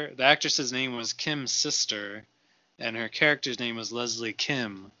the actress's name was Kim Sister, and her character's name was Leslie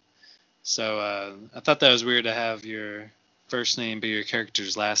Kim. So I thought that was weird to have your first name be your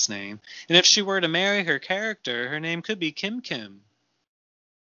character's last name. And if she were to marry her character, her name could be Kim Kim.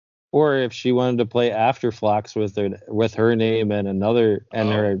 Or if she wanted to play Afterflocks with her name and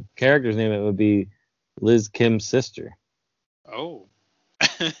her character's name, it would be Liz Kim's sister. Oh,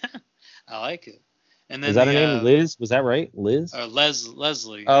 I like it. And then Is that her name? Liz? Was that right? Liz?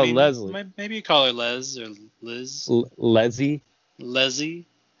 Leslie. Oh, Leslie. Maybe you call her Les or Liz. Leslie. Leslie.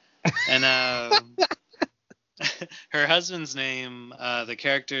 And her husband's name, the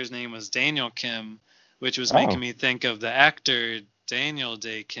character's name was Daniel Kim, which was making me think of the actor Daniel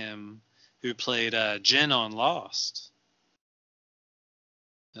Day Kim, who played Jin on Lost.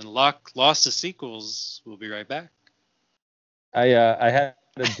 And Lost to sequels. We'll be right back. I had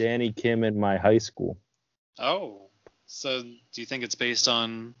a Danny Kim in my high school. Oh, so do you think it's based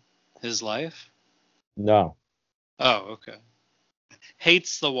on his life? No. Oh, okay.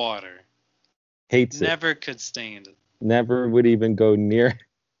 Hates the water. Hates it. Never could stand it. Never would even go near.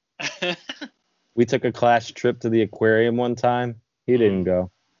 We took a class trip to the aquarium one time. He didn't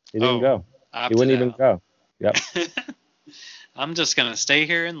go. He didn't go. He wouldn't even go. Yep. I'm just gonna stay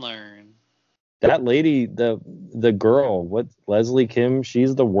here and learn. That lady, the girl, Leslie Kim,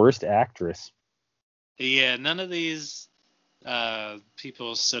 she's the worst actress. Yeah, none of these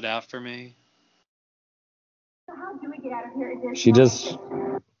people stood out for me. So how do we get out of here if there's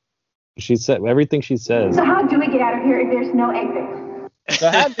she said everything she says. So how do we get out of here if there's no exit? So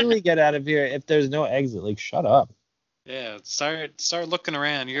how do we get out of here if there's no exit? Like, shut up. Yeah, start looking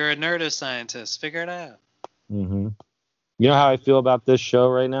around. You're a neuroscientist. Figure it out. Mm-hmm. You know how I feel about this show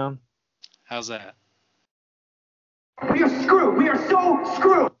right now? How's that? We are screwed. We are so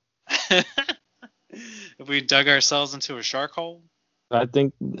screwed. Have we dug ourselves into a shark hole? I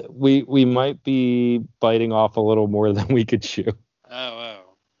think we might be biting off a little more than we could chew. Oh.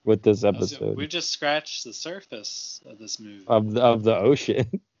 With this episode. We just scratched the surface of this movie. Of the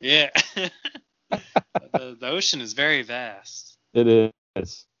ocean. Yeah. the ocean is very vast. It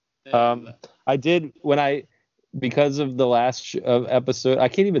is. Yeah. I did because of the last episode. I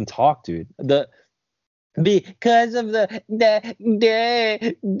can't even talk, dude. Because of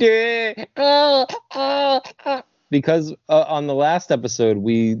because on the last episode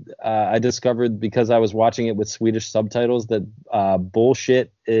I discovered, because I was watching it with Swedish subtitles, that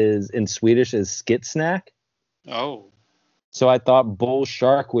bullshit is in Swedish is skitsnack. Oh. So I thought bull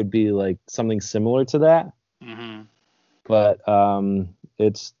shark would be like something similar to that. Mm-hmm. But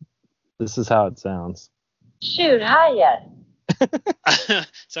this is how it sounds. Shoot, hiya.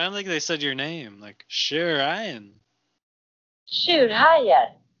 Sound like they said your name, like sure, Ryan. Shoot,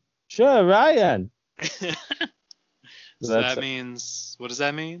 hiya. Sure, Ryan. So that means, what does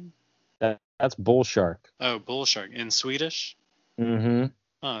that mean? That's bull shark. Oh, bull shark in Swedish. Mm-hmm.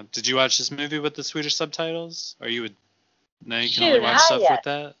 Did you watch this movie with the Swedish subtitles, or you would? Now you can only watch stuff with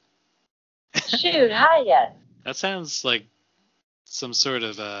that. Shoot, hiya. That sounds like some sort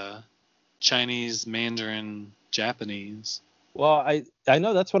of Chinese, Mandarin, Japanese. Well, I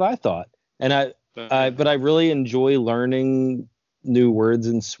know that's what I thought, and but I really enjoy learning new words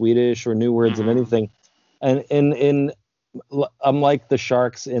in Swedish or new words in anything, and I'm like the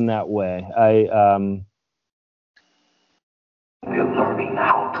sharks in that way. We're learning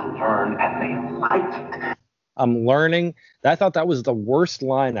how to learn, and they like it. I'm learning. I thought that was the worst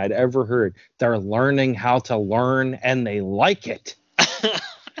line I'd ever heard. They're learning how to learn, and they like it.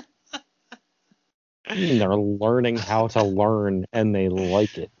 They're learning how to learn, and they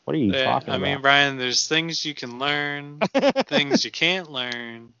like it. What are you talking about? I mean, Brian, there's things you can learn, things you can't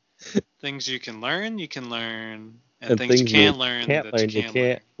learn, things you can learn, and things you can't learn that you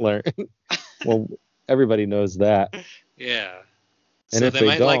can't learn. Well, everybody knows that. Yeah. And so if they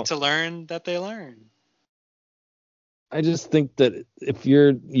might don't, like to learn that they learn. I just think that if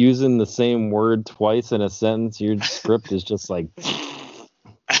you're using the same word twice in a sentence, your script is just like...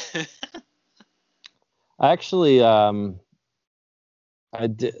 Actually, I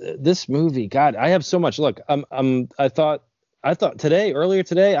did this movie. God, I have so much. Look, I thought earlier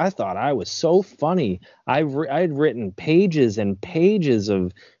today, I thought I was so funny. I had written pages and pages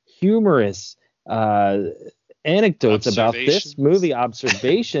of humorous anecdotes about this movie,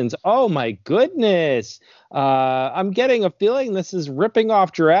 observations. Oh my goodness. I'm getting a feeling this is ripping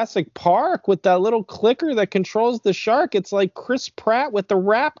off Jurassic Park with that little clicker that controls the shark. It's like Chris Pratt with the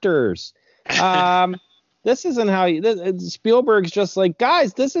Raptors. This isn't how Spielberg's just like,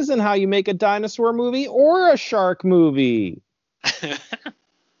 guys, this isn't how you make a dinosaur movie or a shark movie.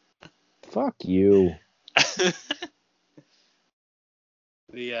 Fuck you.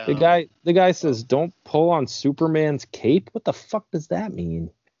 The guy says, don't pull on Superman's cape. What the fuck does that mean?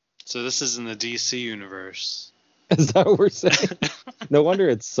 So this is in the DC universe. Is that what we're saying? No wonder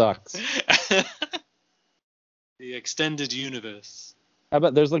it sucks. The extended universe. How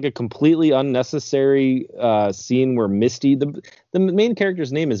about there's like a completely unnecessary scene where Misty, the main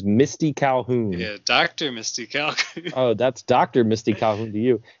character's name is Misty Calhoun. Yeah, Dr. Misty Calhoun. Oh, that's Dr. Misty Calhoun to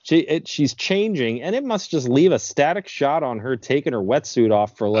you. She's changing, and it must just leave a static shot on her taking her wetsuit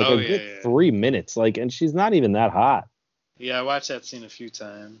off for like a good 3 minutes. Like, and she's not even that hot. Yeah, I watched that scene a few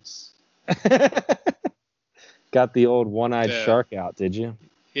times. Got the old one-eyed shark out, did you?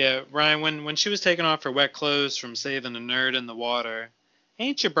 Yeah, Ryan, when she was taking off her wet clothes from saving a nerd in the water,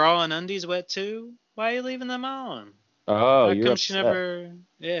 ain't your bra and undies wet too? Why are you leaving them on? Oh, how you're come upset. she never?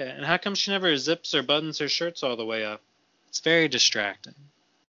 Yeah, and how come she never zips or buttons her shirts all the way up? It's very distracting.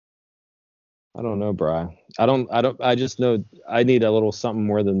 I don't know, Bri. I just know I need a little something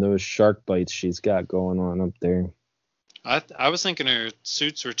more than those shark bites she's got going on up there. I was thinking her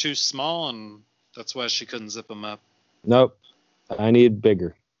suits were too small, and that's why she couldn't zip them up. Nope. I need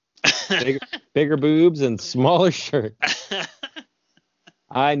bigger. Bigger boobs and smaller shirt.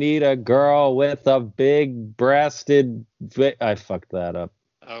 I need a girl with a big breasted. I fucked that up.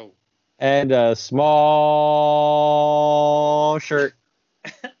 Oh. And a small shirt.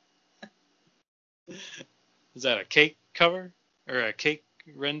 Is that a Cake cover or a Cake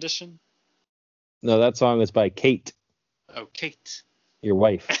rendition? No, that song is by Kate. Oh, Kate. Your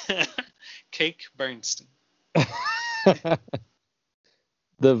wife. Cake Bernstein.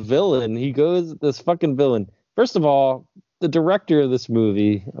 The villain, this fucking villain. First of all, the director of this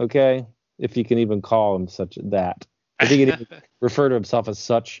movie, okay, if you can even call him such that. I think he didn't refer to himself as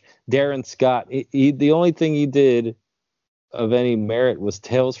such. Darren Scott, the only thing he did of any merit was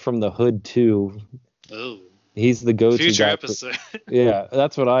Tales from the Hood 2. Oh. He's the go-to Future guy. episode. Yeah,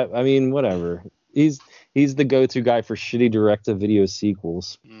 that's what I mean, whatever. He's the go-to guy for shitty direct-to-video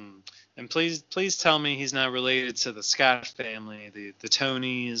sequels. And please tell me he's not related to the Scott family, the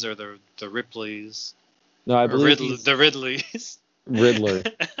Tonys or the Ripleys. No, I believe the Ridleys. Riddler.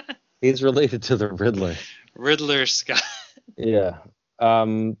 He's related to the Riddler. Riddler Scott. Yeah. I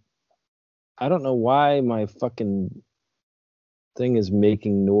don't know why my fucking thing is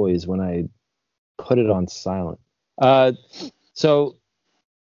making noise when I put it on silent. So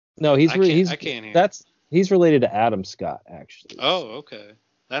no, I can't hear. He's related to Adam Scott, actually. Oh, okay.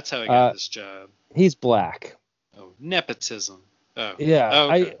 That's how he got this job. He's black. Oh, nepotism. Oh. Yeah.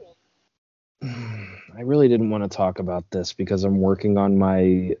 Oh, okay. I really didn't want to talk about this because I'm working on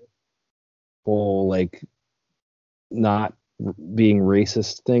my whole like not being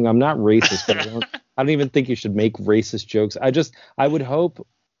racist thing. I'm not racist, but I don't even think you should make racist jokes. I would hope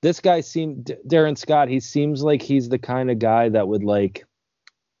this guy Darren Scott, he seems like he's the kind of guy that would like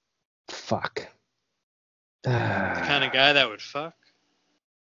fuck. The kind of guy that would fuck?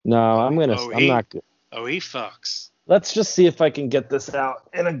 No, I'm not good. Oh, he fucks. Let's just see if I can get this out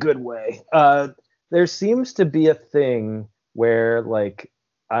in a good way. There seems to be a thing where like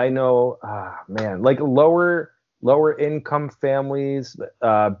I know, like lower income families,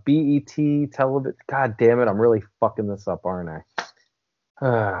 BET television. God damn it, I'm really fucking this up, aren't I?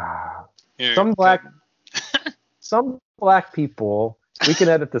 Some black people. We can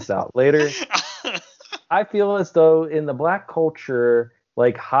edit this out later. I feel as though in the black culture,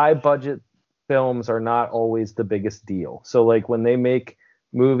 like high budget films are not always the biggest deal. So like when they make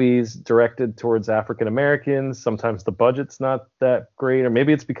movies directed towards African Americans, sometimes the budget's not that great, or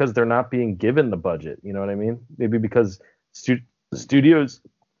maybe it's because they're not being given the budget. You know what I mean? Maybe because studios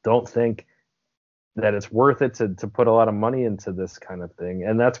don't think that it's worth it to put a lot of money into this kind of thing.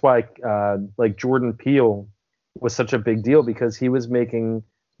 And that's why like Jordan Peele was such a big deal, because he was making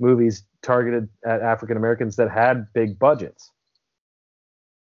movies targeted at African Americans that had big budgets.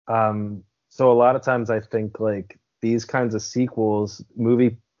 So a lot of times I think like these kinds of sequels,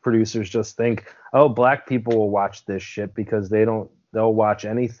 movie producers just think, oh, black people will watch this shit because they'll watch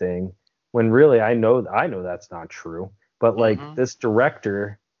anything, when really I know that's not true. But like this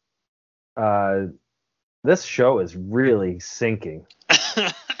director, this show is really sinking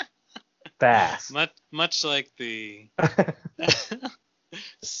fast. Much like the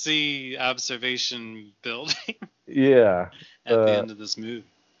sea observation building. Yeah. At the end of this movie.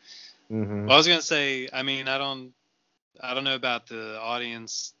 Mm-hmm. Well, I was gonna say, I mean, I don't know about the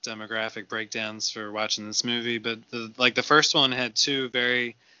audience demographic breakdowns for watching this movie, but the first one had two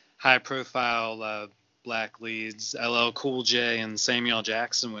very high profile black leads, LL Cool J and Samuel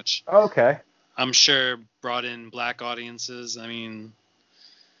Jackson, which I'm sure brought in black audiences. I mean,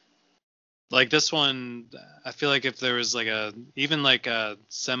 like this one, I feel like if there was like a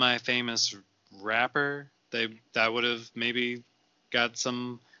semi-famous rapper, that would have maybe got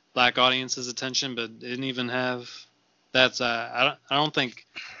some black audience's attention, but didn't even have. I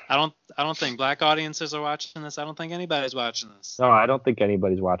I don't think black audiences are watching this. I don't think anybody's watching this. No, I don't think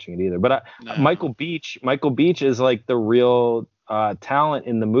anybody's watching it either. But No. Michael Beach is like the real talent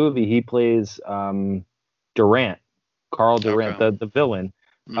in the movie. He plays Durant, Carl Durant, Okay. the villain.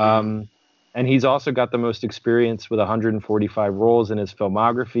 Mhm. And he's also got the most experience with 145 roles in his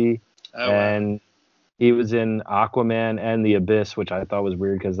filmography. Oh, wow. And he was in Aquaman and The Abyss, which I thought was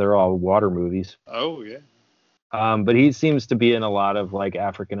weird because they're all water movies. Oh, yeah. But he seems to be in a lot of like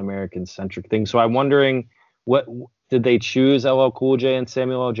African American centric things. So I'm wondering, what did they choose LL Cool J and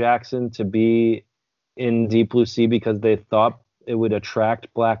Samuel L. Jackson to be in Deep Blue Sea because they thought it would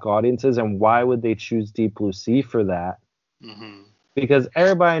attract black audiences? And why would they choose Deep Blue Sea for that? Mhm. Because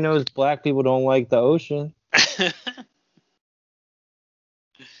everybody knows black people don't like the ocean.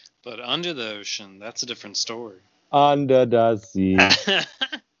 But Under the Ocean, that's a different story. Under the sea.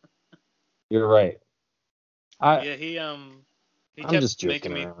 You're right. Yeah, he I'm kept just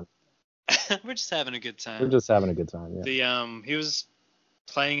making joking me. around. We're just having a good time. We're just having a good time. Yeah. The he was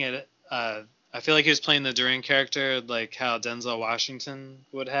playing it. I feel like he was playing the Durant character like how Denzel Washington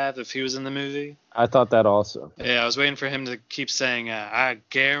would have if he was in the movie. I thought that also. Yeah, I was waiting for him to keep saying, "I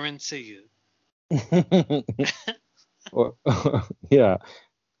guarantee you." Or, yeah,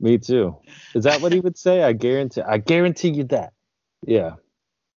 me too. Is that what he would say? I guarantee you that. Yeah.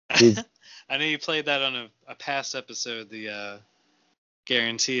 He's, I know you played that on a past episode, the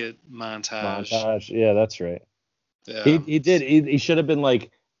Guarantee It montage. Yeah, that's right. Yeah. He did. He should have been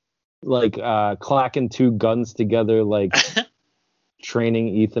like clacking two guns together, like training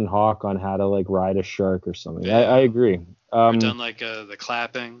Ethan Hawke on how to like ride a shark or something. Yeah. I agree. Or done like the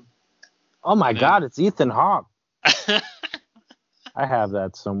clapping. Oh my Yeah. God, it's Ethan Hawke. I have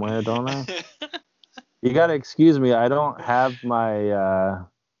that somewhere, don't I? You gotta excuse me. I don't have my.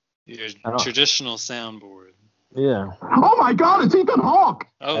 Your I don't- traditional soundboard. Yeah. Oh my God, it's Ethan Hawke!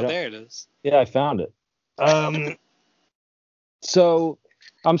 Oh, don't- there it is. Yeah, I found it. So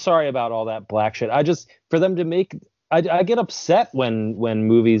I'm sorry about all that black shit. For them to make, I get upset when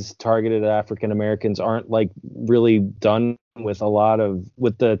movies targeted at African Americans aren't like really done with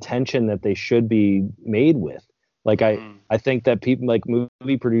with the attention that they should be made with. Like I think that people like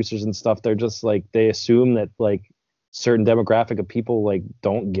movie producers and stuff, they're just like, they assume that like certain demographic of people like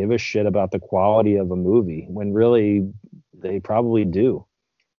don't give a shit about the quality of a movie when really they probably do.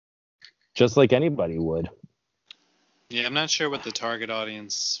 Just like anybody would. Yeah, I'm not sure what the target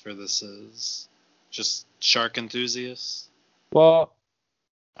audience for this is. Just shark enthusiasts? Well,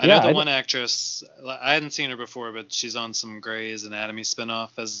 I know yeah, the one actress, I hadn't seen her before, but she's on some Grey's Anatomy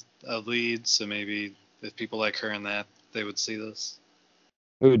spinoff as a lead, so maybe if people like her in that, they would see this.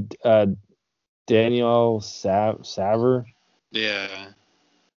 Who, Danielle Saver? Yeah.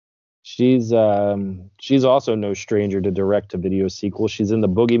 She's also no stranger to direct-to-video sequels. She's in The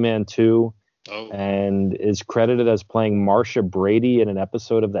Boogeyman 2 Oh. and is credited as playing Marsha Brady in an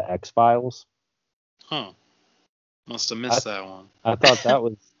episode of The X-Files. Huh. Must have missed that one. I thought that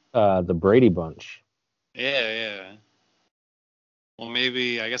was the Brady Bunch. Yeah. Well,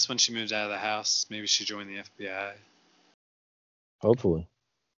 maybe, I guess when she moved out of the house, maybe she joined the FBI. Hopefully.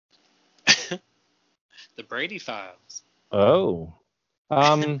 The Brady Files. Oh.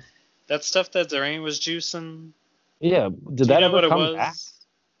 That stuff that Durant was juicing. Yeah. Did that ever come back?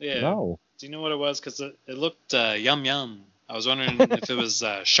 Yeah. No. Do you know what it was? Because it looked yum. I was wondering if it was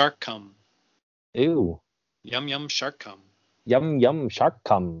shark cum. Ew. Yum shark cum. Yum shark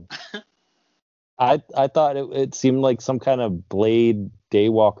cum. I thought it seemed like some kind of Blade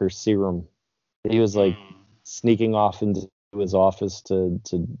Daywalker serum. He was like sneaking off into his office to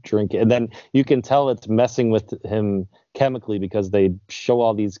drink it. And then you can tell it's messing with him chemically because they show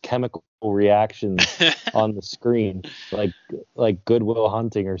all these chemical reactions on the screen, like Good Will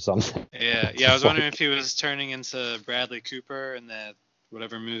Hunting or something. Yeah. I was wondering if he was turning into Bradley Cooper in that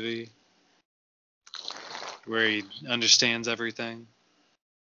whatever movie where he understands everything.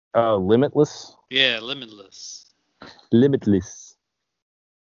 Limitless. Yeah, Limitless.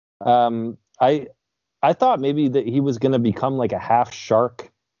 I thought maybe that he was going to become like a half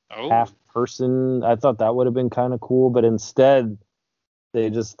shark, half person. I thought that would have been kind of cool, but instead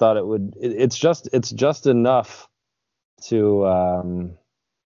they just thought it would. It's just enough to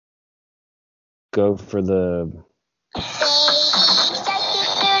go for the.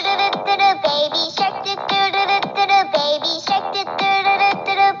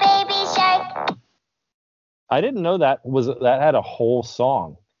 I didn't know that had a whole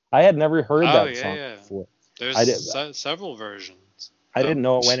song. I had never heard that song before. There's several versions. I didn't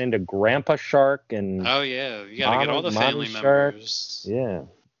know it went into Grandpa Shark and. Oh yeah, you gotta get all the family Shark. members. Yeah,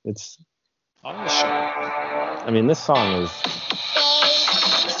 it's. All the shark. I mean, this song is.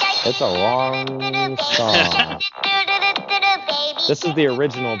 It's a long song. This is the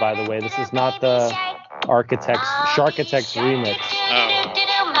original, by the way. This is not the Sharkitects remix.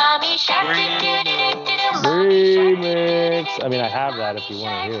 Remix. I mean, I have that if you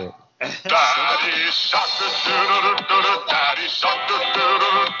want to hear it.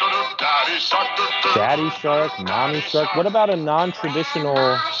 Daddy Shark, Mommy Shark. What about a non-traditional?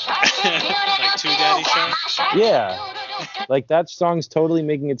 Like two Daddy Sharks? Yeah. Like that song's totally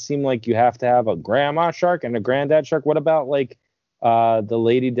making it seem like you have to have a grandma shark and a granddad shark. What about like the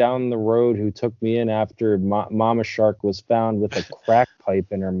lady down the road who took me in after Mama Shark was found with a crack pipe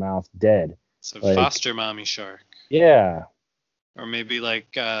in her mouth, dead? So like, foster mommy shark. Yeah. Or maybe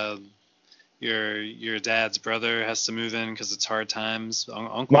like your dad's brother has to move in because it's hard times.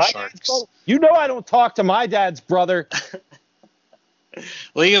 Uncle My Sharks. You know I don't talk to my dad's brother.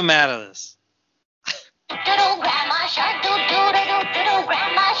 Leave him out of this. Grandma Shark,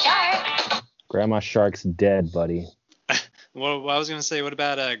 Grandma Shark. Grandma Shark's dead, buddy. Well, I was gonna say, what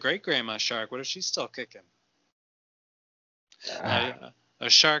about great grandma shark? What if she's still kicking? A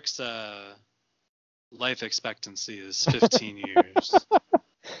shark's life expectancy is 15 years.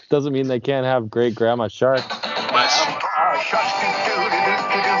 Doesn't mean they can't have great grandma shark.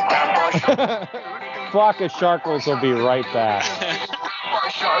 Flock of sharkles will be right back.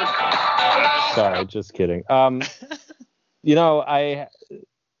 Sorry, just kidding. You know,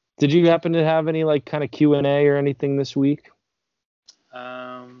 did you happen to have any like kind of Q&A or anything this week?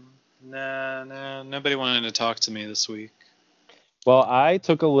 No, nobody wanted to talk to me this week. Well, I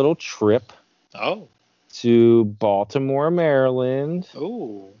took a little trip. Oh. To Baltimore, Maryland.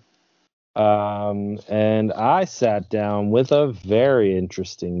 Oh. And I sat down with a very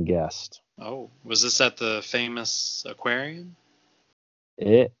interesting guest. Oh, was this at the famous aquarium?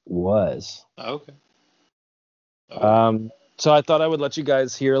 It was. Okay. Oh. So I thought I would let you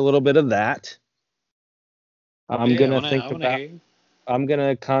guys hear a little bit of that. I'm gonna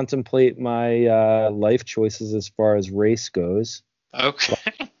contemplate my life choices as far as race goes.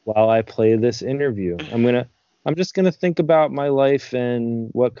 Okay. While I play this interview, I'm just gonna think about my life and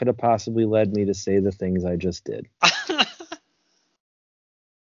what could have possibly led me to say the things I just did.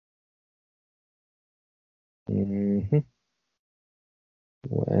 Mm-hmm.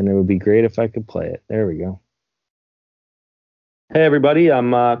 And it would be great if I could play it. There we go. Hey everybody,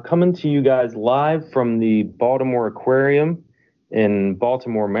 I'm coming to you guys live from the Baltimore Aquarium in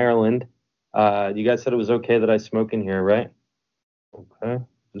Baltimore, Maryland. You guys said it was okay that I smoke in here, right? Okay,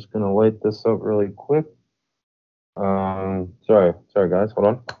 just gonna light this up really quick. Sorry guys, hold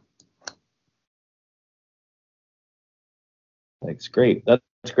on. Thanks, great. That's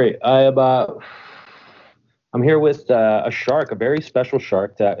great. I'm here with a shark, a very special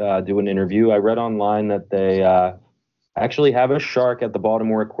shark to do an interview. I read online that they actually have a shark at the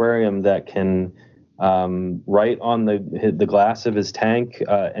Baltimore Aquarium that can write on the glass of his tank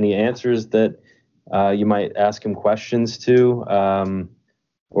any answers that you might ask him questions to.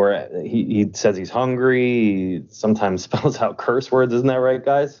 Or he says he's hungry. He sometimes spells out curse words. Isn't that right,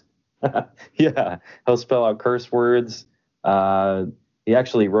 guys? Yeah, he'll spell out curse words. He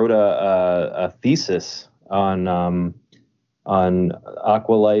actually wrote a thesis on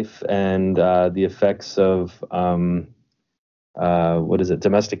aqualife and the effects of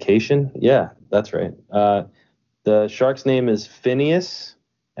domestication? Yeah, that's right. The shark's name is Phineas,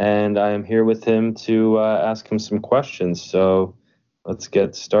 and I am here with him to ask him some questions. So let's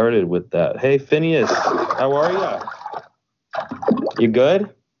get started with that. Hey, Phineas, how are you? You good?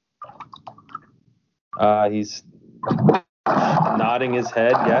 He's nodding his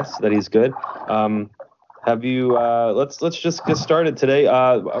head, yes, that he's good. Have you? Let's just get started today.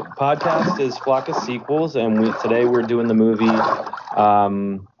 Our podcast is Flock of Sequels, and today we're doing the movie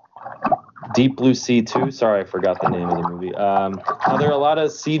Deep Blue Sea 2. Sorry, I forgot the name of the movie. Now there are a lot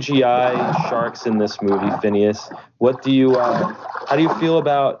of CGI sharks in this movie, Phineas. What do you? How do you feel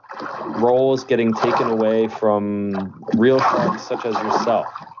about roles getting taken away from real sharks such as yourself?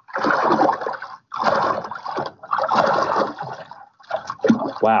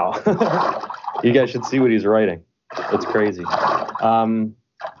 Wow. You guys should see what he's writing. It's crazy. How do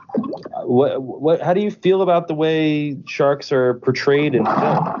you feel about the way sharks are portrayed in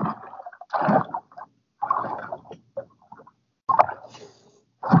film?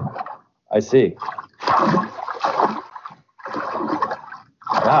 I see.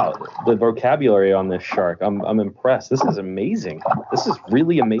 Wow, the vocabulary on this shark. I'm impressed. This is amazing. This is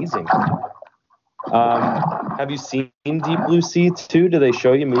really amazing. Have you seen Deep Blue Sea 2? Do they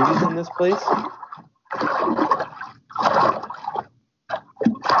show you movies in this place?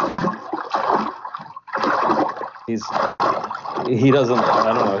 he doesn't.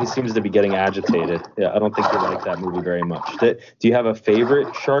 I don't know. He seems to be getting agitated. Yeah, I don't think you like that movie very much. Do you have a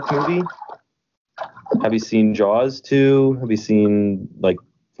favorite shark movie? Have you seen Jaws 2? Have you seen like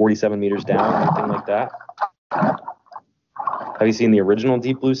 47 Meters Down, anything like that? Have you seen the original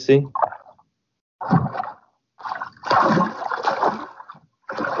Deep Blue Sea?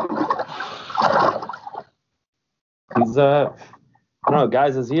 He's I don't know,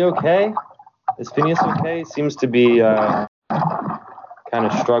 guys. Is he okay? Is Phineas okay? He seems to be kind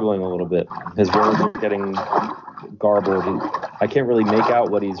of struggling a little bit. His words are getting garbled. I can't really make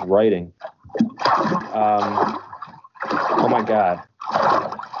out what he's writing. Oh my God.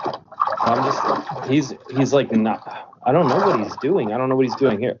 He's like not. I don't know what he's doing. I don't know what he's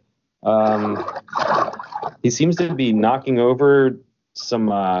doing here. He seems to be knocking over some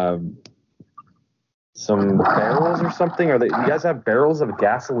barrels or something. You guys have barrels of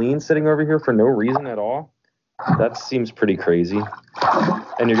gasoline sitting over here for no reason at all? That seems pretty crazy.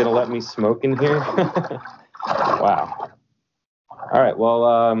 And you're gonna let me smoke in here? Wow. All right. Well,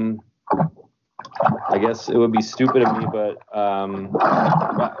 I guess it would be stupid of me, but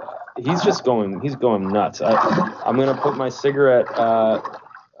he's going nuts. I'm gonna put my cigarette.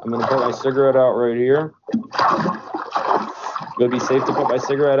 I'm gonna put my cigarette out right here. Would it be safe to put my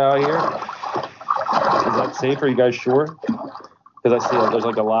cigarette out here? Is that safe? Are you guys sure? Because I see there's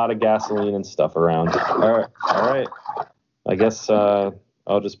like a lot of gasoline and stuff around. All right. I guess I'll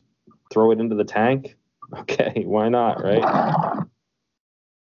just throw it into the tank. Okay, why not, right?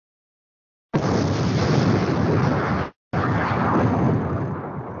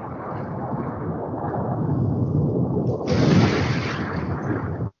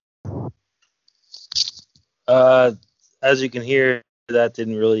 As you can hear, that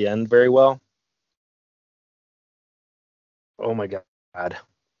didn't really end very well. Oh my God.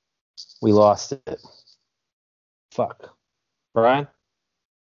 We lost it. Fuck. Brian?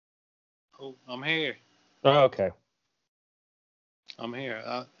 Oh, I'm here. Oh, okay. I'm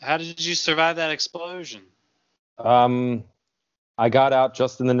here. How did you survive that explosion? I got out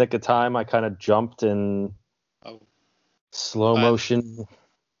just in the nick of time. I kind of jumped in slow motion.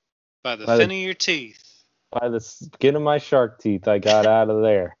 By the fin of your teeth. By the skin of my shark teeth, I got out of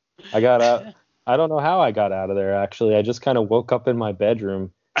there. I got out. I don't know how I got out of there, actually. I just kind of woke up in my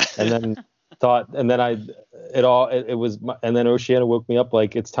bedroom and then and then Oceana woke me up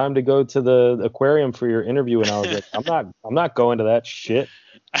like, it's time to go to the aquarium for your interview. And I was like, I'm not going to that shit.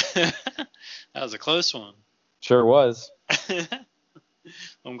 That was a close one. Sure was.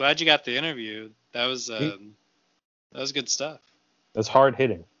 I'm glad you got the interview. That was good stuff. That's hard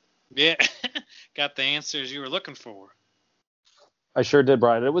hitting. Yeah. Got the answers you were looking for. I sure did,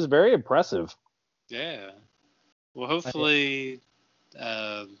 Brian. It was very impressive. Yeah. Well, hopefully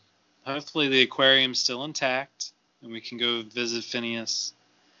the aquarium's still intact and we can go visit Phineas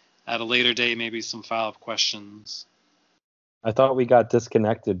at a later date, maybe some follow-up questions. I thought we got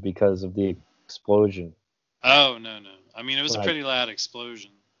disconnected because of the explosion. Oh, no. I mean, it was a pretty loud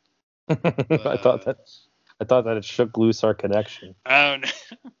explosion. But, I thought that it shook loose our connection. Oh, no.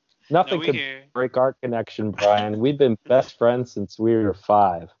 Nothing could break our connection, Brian. We've been best friends since we were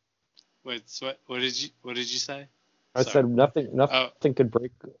 5. Wait, so what did you say? I said nothing could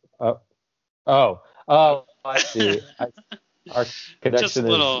break. I see. Our connection just a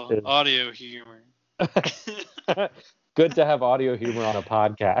little audio humor. Good to have audio humor on a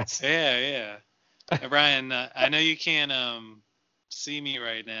podcast. Yeah. Brian, I know you can't see me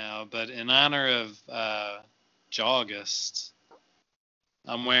right now, but in honor of Jawgust,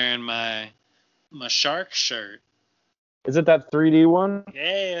 I'm wearing my shark shirt. Is it that 3D one?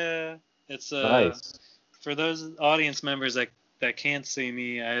 Yeah. It's nice. For those audience members that can't see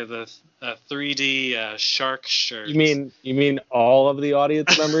me, I have a 3D shark shirt. You mean all of the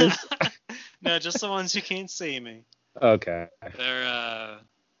audience members? No, just the ones who can't see me. Okay.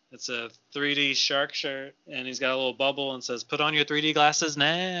 It's a 3D shark shirt, and he's got a little bubble and says, "Put on your 3D glasses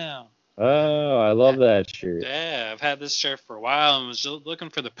now." Oh, I love that shirt. Yeah, I've had this shirt for a while and was just looking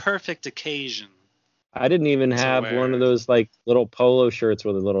for the perfect occasion. I didn't even have one of those like little polo shirts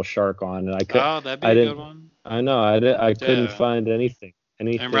with a little shark on it. That'd be a good one. I know. I couldn't find anything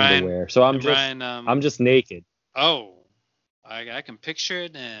to wear. So I'm just naked. Oh, I can picture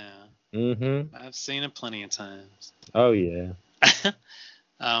it now. Mm-hmm. I've seen it plenty of times. Oh yeah.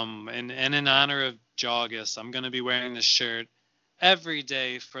 And in honor of Jawgust, I'm gonna be wearing this shirt every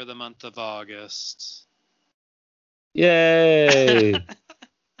day for the month of August. Yay!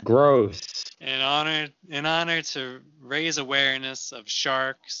 Gross. In honor to raise awareness of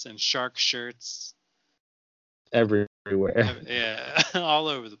sharks and shark shirts. Everywhere. Yeah, all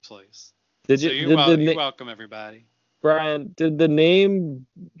over the place. You're welcome, everybody. Brian, did the name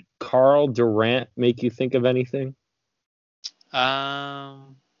Carl Durant make you think of anything?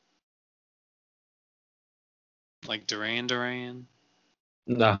 Like Duran.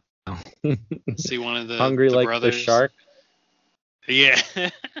 No. See one of the Hungry the like brothers. the shark? Yeah.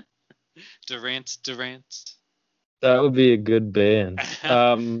 Durant. That would be a good band.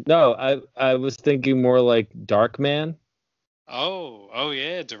 No, I was thinking more like Darkman. Oh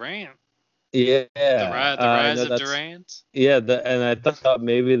yeah, Durant. Yeah. The I rise know of that's Durant. yeah, and I thought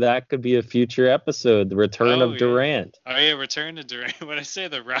maybe that could be a future episode, the return of yeah. Durant. Oh yeah, Return to Durant. When I say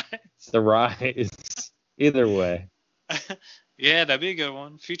the rise. The rise. Either way. Yeah, that'd be a good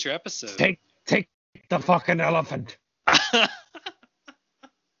one. Future episode. Take the fucking elephant.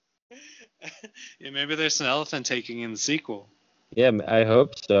 Yeah, maybe there's an elephant taking in the sequel. Yeah, I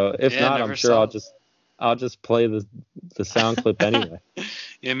hope so. If Yeah, not, never I'm sure saw I'll just play the sound clip anyway.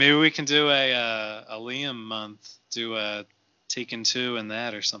 Yeah, maybe we can do a Liam month, do a Taken 2 and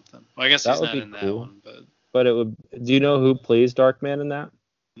that or something. Well, I guess That he's would not be in that cool. one, but But it would. Do you know who plays Darkman in that?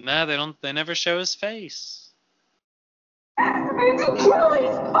 nah, they don't. They never show his face. We can kill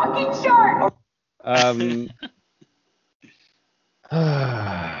these fucking sharks!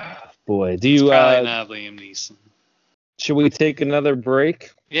 Boy, do you? Probably not Liam Neeson. Should we take another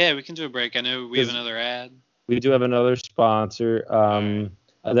break? Yeah, we can do a break. I know we have 'Cause- another ad. We do have another sponsor.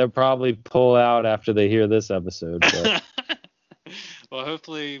 They'll probably pull out after they hear this episode. But Well,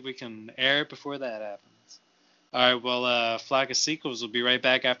 hopefully we can air it before that happens. All right. Well, Flock of Sequels will be right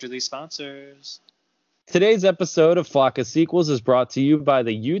back after these sponsors. today's episode of Flock of Sequels is brought to you by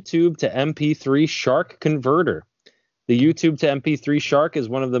the YouTube to MP3 Shark Converter. The YouTube to MP3 Shark is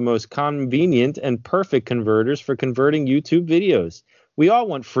one of the most convenient and perfect converters for converting YouTube videos. We all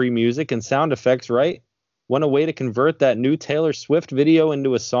want free music and sound effects, right? Want a way to convert that new Taylor Swift video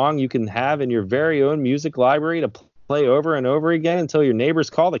into a song you can have in your very own music library to play over and over again until your neighbors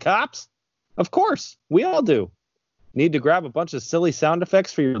call the cops? Of course, we all do. Need to grab a bunch of silly sound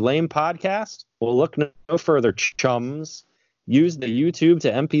effects for your lame podcast? Well, look no further, chums. Use the YouTube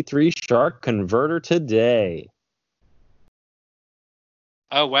to MP3 Shark Converter today.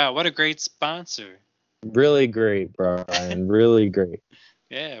 Oh wow, what a great sponsor! Really great, Brian. Really great.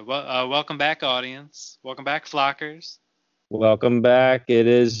 Yeah. Well, welcome back, audience. Welcome back, Flockers. Welcome back. It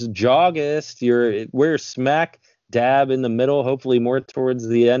is Jawgust. We're smack dab in the middle, hopefully more towards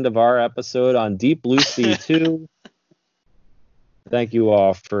the end of our episode on Deep Blue Sea 2. Thank you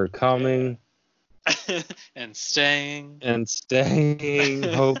all for coming. And staying.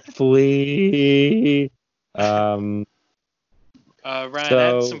 Hopefully. Ryan, I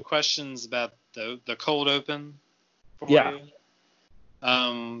had some questions about the cold open for you.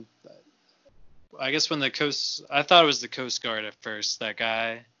 I guess when I thought it was the Coast Guard at first, that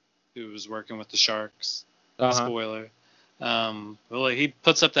guy who was working with the sharks. Spoiler. Well, he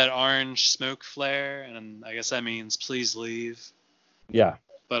puts up that orange smoke flare, and I guess that means please leave. Yeah.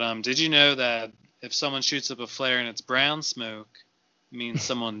 But did you know that if someone shoots up a flare and it's brown smoke, it means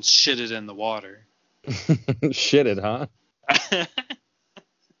someone shitted in the water? Shitted, huh?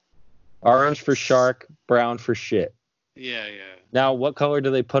 Orange for shark, brown for shit. Yeah. Now, what color do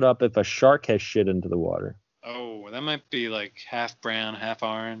they put up if a shark has shit into the water? Oh, that might be like half brown, half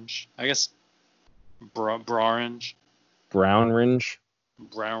orange. I guess brorange. Brownrange?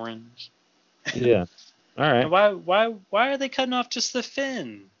 Brownrange. Yeah. All right. And why are they cutting off just the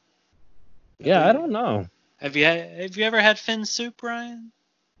fin? Yeah, I don't know. Have you ever had fin soup, Ryan?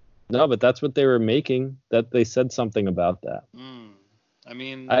 No, but that's what they were making. That they said something about that. I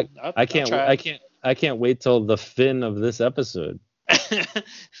mean, I can't wait till the fin of this episode.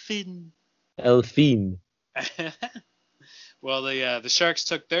 Fin. El fin. Well, the sharks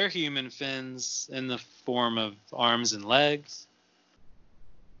took their human fins in the form of arms and legs.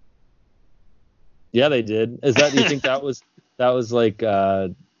 Yeah, they did. Do you think that was like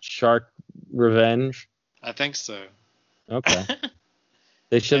shark revenge? I think so. Okay.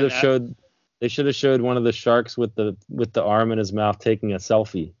 They should have showed one of the sharks with the arm in his mouth taking a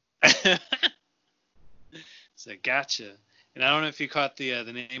selfie. So gotcha. And I don't know if you caught the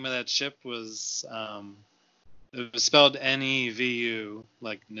name of that ship was it was spelled Nevu,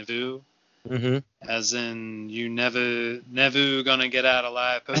 like Nevu. Mm-hmm. As in you never gonna get out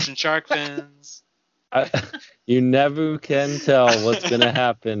alive poaching shark fins. You never can tell what's gonna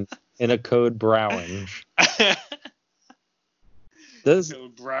happen in a code Brownage.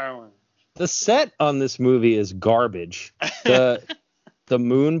 The set on this movie is garbage. The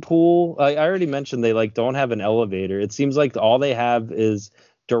moon pool, I already mentioned they don't have an elevator. It seems like all they have is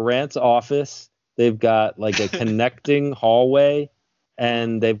Durant's office. They've got a connecting hallway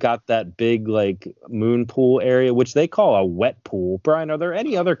and they've got that big like moon pool area, which they call a wet pool. Brian, are there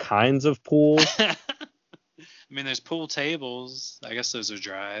any other kinds of pools? I mean, there's pool tables. I guess those are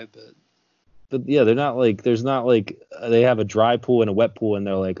dry, But yeah, they're not like, there's not like they have a dry pool and a wet pool, and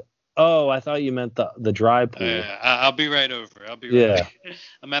they're like, oh, I thought you meant the dry pool. I'll be right over. Yeah.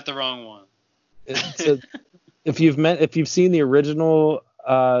 I'm at the wrong one. So if you've seen the original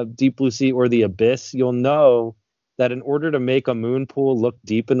Deep Blue Sea or The Abyss, you'll know that in order to make a moon pool look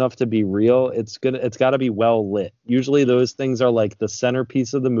deep enough to be real, it's got to be well lit. Usually those things are like the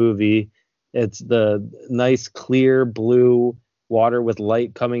centerpiece of the movie. It's the nice clear blue water with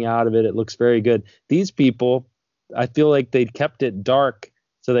light coming out of it. It looks very good. These people, I feel like they kept it dark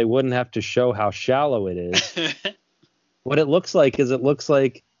so they wouldn't have to show how shallow it is. What it looks like is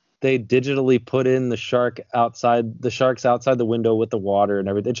they digitally put in the sharks outside the window with the water and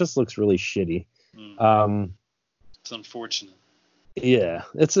everything. It just looks really shitty. It's unfortunate. Yeah,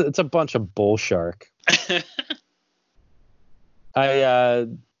 it's a bunch of bull shark. There's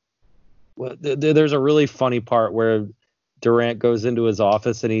a really funny part where Durant goes into his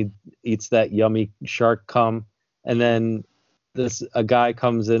office and he eats that yummy shark cum, and then a guy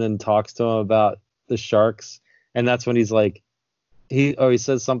comes in and talks to him about the sharks, and that's when he's like, he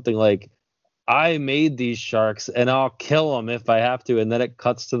says something like, I made these sharks and I'll kill them if I have to, and then it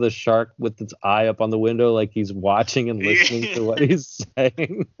cuts to the shark with its eye up on the window like he's watching and listening to what he's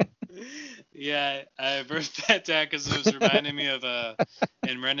saying. Yeah, I wrote that down because it was reminding me of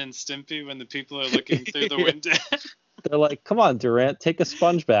in Ren and Stimpy when the people are looking through the window. They're like, come on, Durant, take a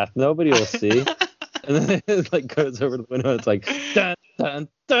sponge bath. Nobody will see. And then it like goes over the window and it's like, dun, dun,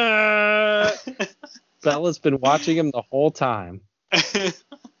 dun. Bella's been watching him the whole time.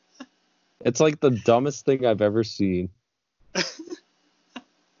 It's like the dumbest thing I've ever seen.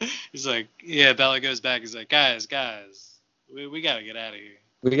 He's like, yeah, Bella goes back. He's like, guys, we got to get out of here.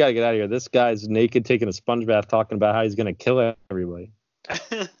 We got to get out of here. This guy's naked taking a sponge bath talking about how he's going to kill everybody.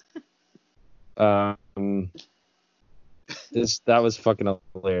 That was fucking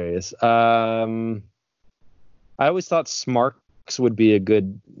hilarious. I always thought Smarks would be a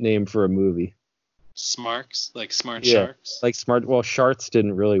good name for a movie. Smarks? Like smart sharks? Like smart. Well, Sharks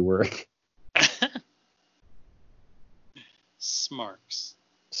didn't really work. Smarks.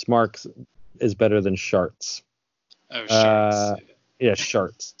 Smarks is better than Sharts. Oh, Sharks. Yeah,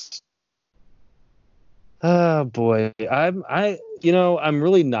 Sharts. Oh boy, I'm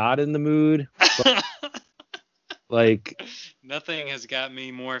really not in the mood. But, like, nothing has got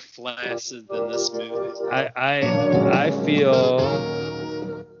me more flaccid than this movie.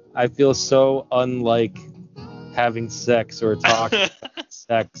 I feel so unlike having sex or talking about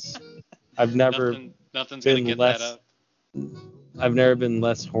sex. I've never nothing's gonna get that up. I've never been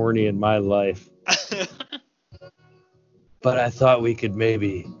less horny in my life. But I thought we could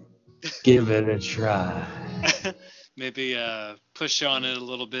maybe give it a try. Maybe push on it a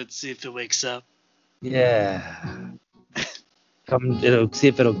little bit, see if it wakes up. Yeah. See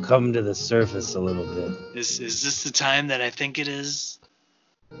if it'll come to the surface a little bit. Is this the time that I think it is?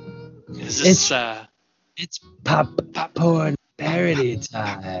 Is this It's popcorn parody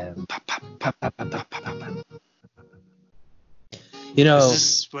time. You know, is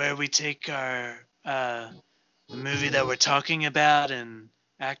this where we take our the movie that we're talking about and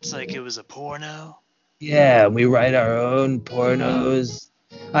act like it was a porno? Yeah, we write our own pornos.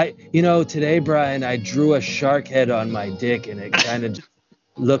 Today, Brian, I drew a shark head on my dick and it kind of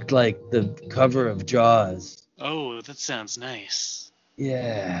looked like the cover of Jaws. Oh, that sounds nice.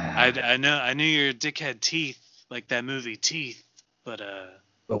 Yeah. I knew your dick had teeth, like that movie Teeth, but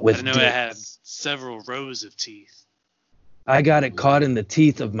with I didn't know it had several rows of teeth. I got it caught in the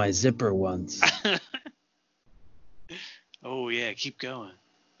teeth of my zipper once. Oh yeah, keep going.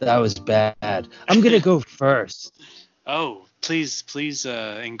 That was bad. I'm gonna go first. Oh, please,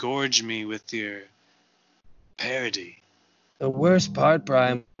 engorge me with your parody. The worst part,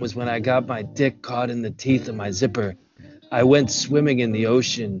 Brian, was when I got my dick caught in the teeth of my zipper. I went swimming in the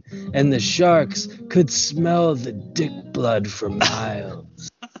ocean, and the sharks could smell the dick blood for miles.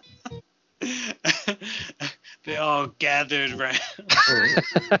 They all gathered round.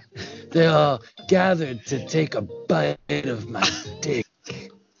 They all gathered to take a bite of my dick.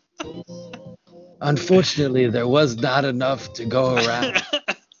 Unfortunately, there was not enough to go around.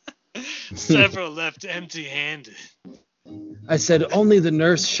 Several left empty-handed. I said, only the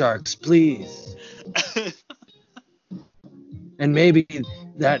nurse sharks, please. And maybe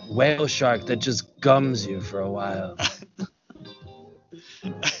that whale shark that just gums you for a while.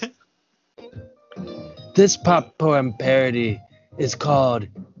 This popcorn parody is called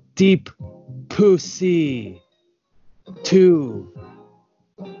Deep Pussy 2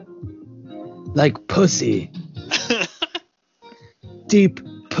 like pussy. Deep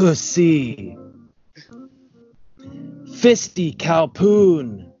pussy. Fisty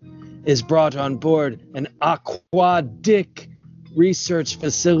Calhoun is brought on board an aquatic research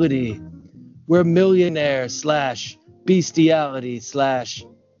facility where millionaire / bestiality /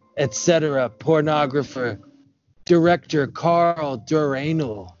 etc. pornographer director Carl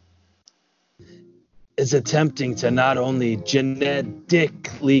Duranel is attempting to not only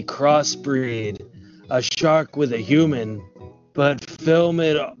genetically crossbreed a shark with a human, but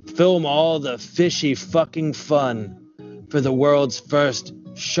film all the fishy fucking fun for the world's first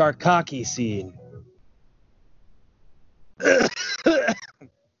sharkaki scene.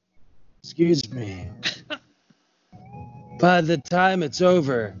 Excuse me. By the time it's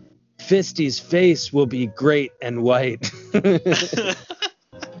over, Fisty's face will be great and white.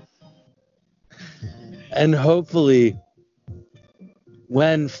 And hopefully,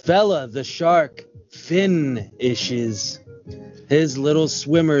 when Fella the shark finishes, his little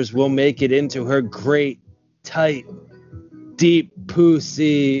swimmers will make it into her great, tight, deep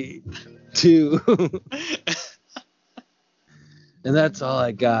pussy too. And that's all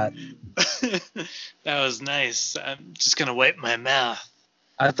I got. That was nice. I'm just gonna wipe my mouth.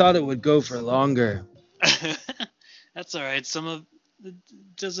 I thought it would go for longer. That's all right. It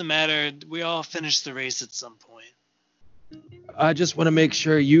doesn't matter. We all finish the race at some point. I just want to make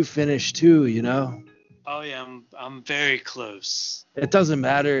sure you finish too, you know? Oh yeah, I'm very close. It doesn't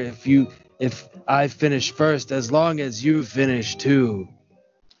matter if I finish first as long as you finish too.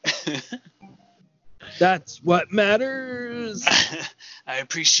 That's what matters. I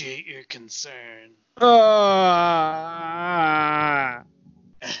appreciate your concern.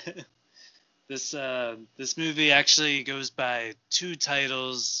 This movie actually goes by 2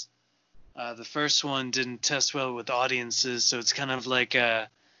 titles. The first one didn't test well with audiences, so it's kind of like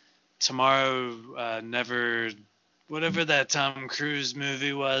Tomorrow Never, whatever that Tom Cruise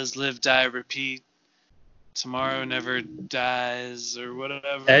movie was, Live, Die, Repeat. Tomorrow Never Dies or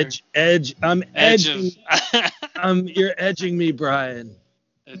whatever. Edge. I'm edging. You're edging me, Brian.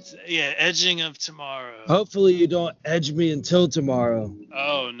 It's edging of tomorrow. Hopefully you don't edge me until tomorrow.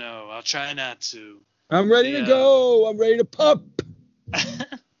 Oh no, I'll try not to. I'm ready to go. I'm ready to pump.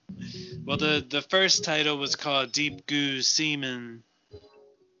 Well, the first title was called Deep Goo Semen,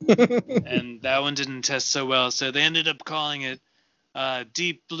 and that one didn't test so well, so they ended up calling it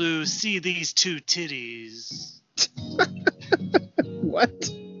Deep Blue See These Two Titties. What?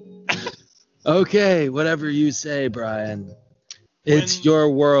 Okay, whatever you say, Brian. It's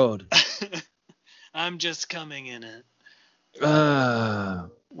your world. I'm just coming in it.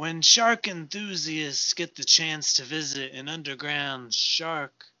 When shark enthusiasts get the chance to visit an underground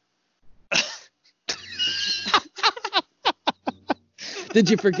shark... Did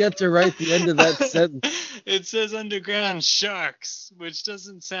you forget to write the end of that sentence? It says underground sharks, which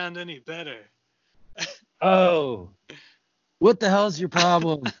doesn't sound any better. Oh. What the hell's your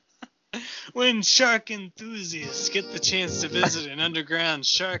problem? When shark enthusiasts get the chance to visit an underground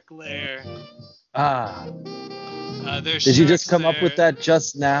shark lair. Did you just come up with that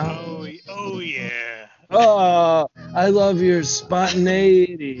just now? Oh yeah. Oh, I love your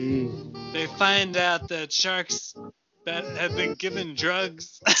spontaneity. They find out that sharks that have been given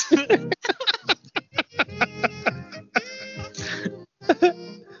drugs.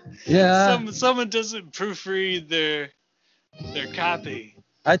 Yeah. Someone doesn't proofread their copy.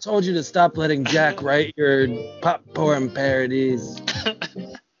 I told you to stop letting Jack write your popcorn parodies.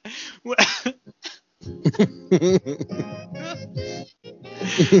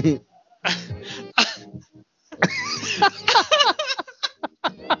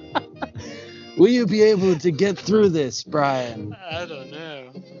 Will you be able to get through this, Brian? I don't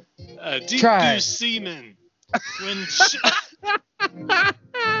know. Deep Try. Blue Semen. When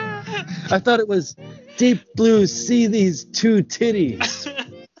I thought it was Deep Blue See These Two Titties.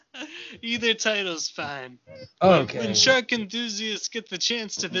 Either title's fine. Okay. When shark enthusiasts get the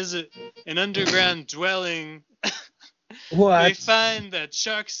chance to visit an underground dwelling, What? they find that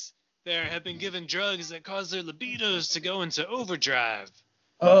sharks there have been given drugs that cause their libidos to go into overdrive.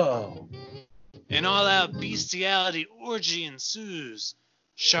 Oh. An all-out bestiality orgy ensues.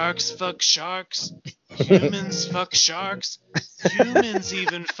 Sharks fuck sharks. Humans fuck sharks. Humans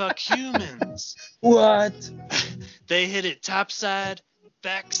even fuck humans. What? They hit it topside,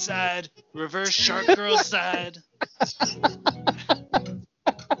 backside, reverse shark girl side.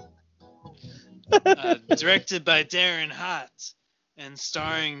 Directed by Darren Hott and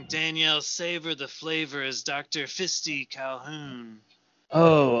starring Danielle Savor the Flavor as Dr. Fisty Calhoun.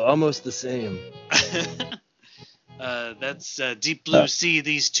 Oh, almost the same. That's Deep Blue See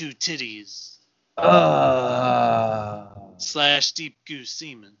These Two Titties. Slash deep goose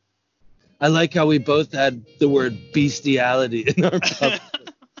semen. I like how we both had the word bestiality in our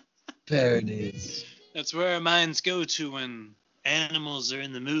parodies. That's where our minds go to when animals are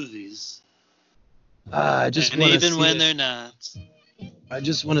in the movies. I just And want to even see when it. they're not. I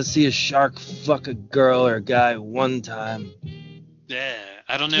just want to see a shark fuck a girl or a guy one time. Yeah,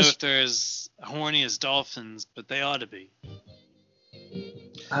 I don't know if they're as horny as dolphins, but they ought to be.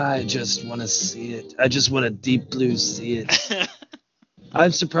 I just want to see it. I just want a deep blue see it.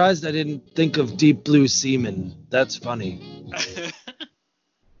 I'm surprised I didn't think of deep blue semen. That's funny.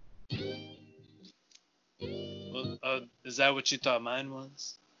 Well, is that what you thought mine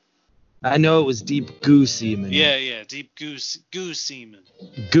was? I know it was deep goo semen. Yeah, deep goose semen.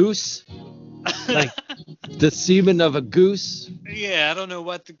 Goose? Like the semen of a goose? Yeah, I don't know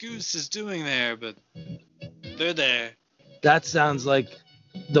what the goose is doing there, but they're there. That sounds like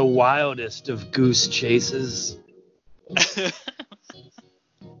the wildest of goose chases.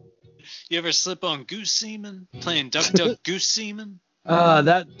 You ever slip on goose semen? Playing duck goose semen?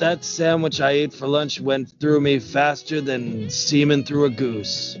 That sandwich I ate for lunch went through me faster than semen through a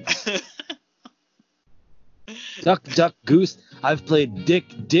goose. Duck, goose. I've played dick,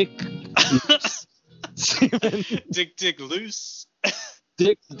 loose. Semen. Dick loose.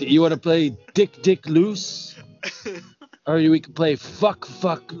 Dick, you want to play dick loose? Or we can play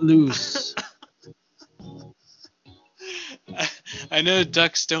fuck loose. I know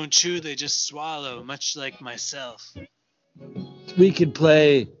ducks don't chew, they just swallow, much like myself. We could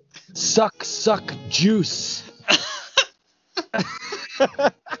play suck juice.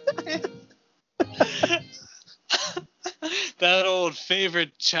 That old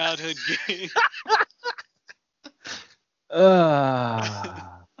favorite childhood game.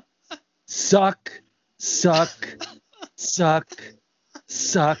 Suck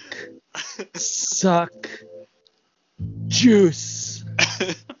juice.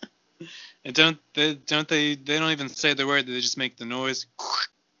 And don't they don't even say the word, they just make the noise.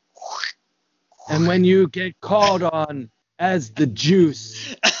 And when you get called on as the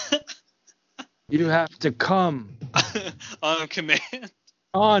juice, you have to come. On command.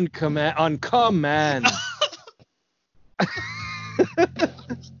 On command.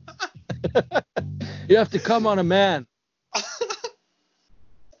 You have to come on a man.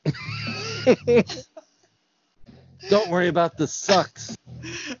 Don't worry about the sucks.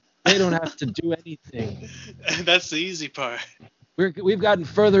 They don't have to do anything. That's the easy part. We've gotten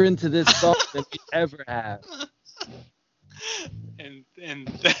further into this song than we ever have. And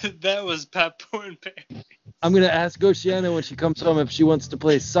that was Popcorn Perry. I'm gonna ask Oceana when she comes home if she wants to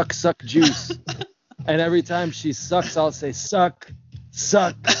play suck juice. And every time she sucks, I'll say suck.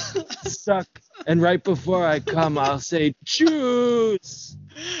 And right before I come, I'll say juice.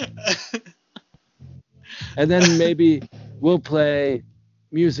 And then maybe we'll play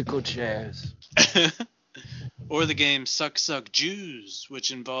musical chairs. Or the game Suck Jews,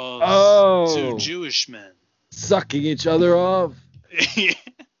 which involves two Jewish men sucking each other off. Yeah.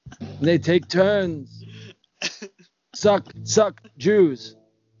 They take turns. Suck Jews.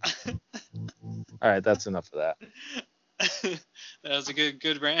 All right, that's enough of that. That was a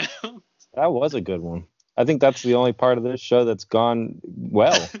good round. That was a good one. I think that's the only part of this show that's gone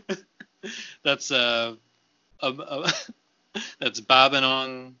well. That's that's bobbing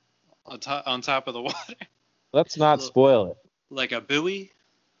on top of the water. Let's not spoil it. Like a buoy.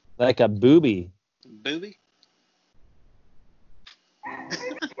 Like a booby. Booby.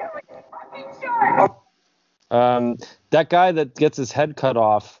 That guy that gets his head cut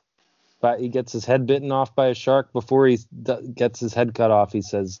off, but he gets his head bitten off by a shark. Before he gets his head cut off, he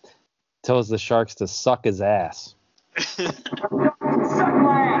tells the sharks to suck his ass.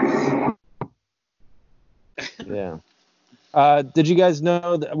 Yeah. Did you guys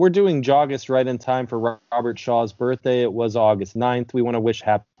know that we're doing Jawgust right in time for Robert Shaw's birthday? It was August 9th. We want to wish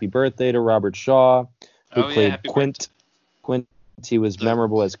happy birthday to Robert Shaw, who played Quint. Quint. He was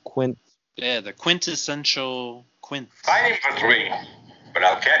memorable as Quint. Yeah, the quintessential Quint. Fight him for 3, but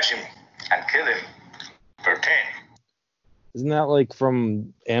I'll catch him and kill him for 10. Isn't that like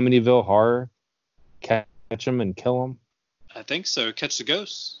from Amityville Horror? Catch him and kill him? I think so. Catch the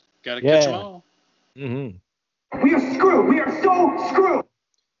ghosts. Gotta catch them all. Mm-hmm. We are screwed. We are so screwed.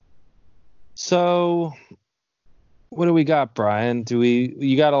 So, what do we got, Brian?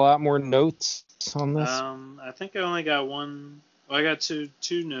 You got a lot more notes on this? I think I only got one. Well, I got two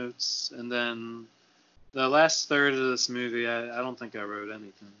notes, and then the last third of this movie, I don't think I wrote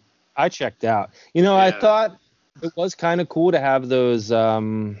anything. I checked out. I thought it was kind of cool to have those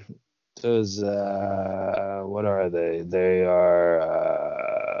what are they? They are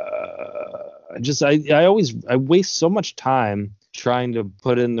I always waste so much time trying to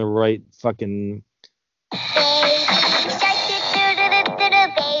put in the right fucking.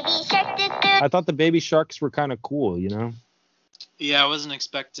 I thought the Baby Sharks were kind of cool, you know. Yeah, I wasn't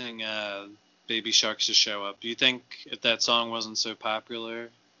expecting Baby Sharks to show up. Do you think if that song wasn't so popular,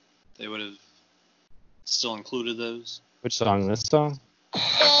 they would have still included those? Which song? This song?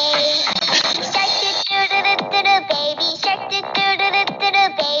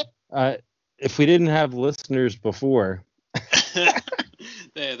 If we didn't have listeners before,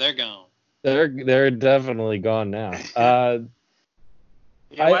 they're gone. They're definitely gone now.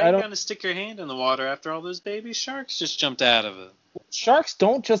 Yeah, why are you going to stick your hand in the water after all those baby sharks just jumped out of it? Sharks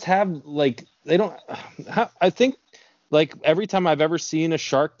don't just have, like, they don't. I think, like, every time I've ever seen a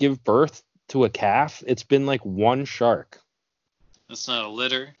shark give birth to a calf, it's been like one shark. That's not a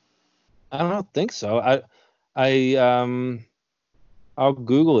litter? I don't think so. I'll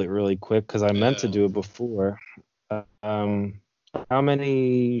Google it really quick because I meant to do it before. How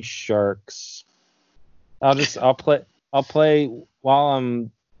many sharks? I'll play while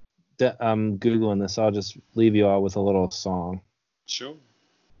I'm Googling this. I'll just leave you all with a little song. Sure.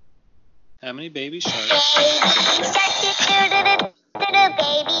 How many baby sharks?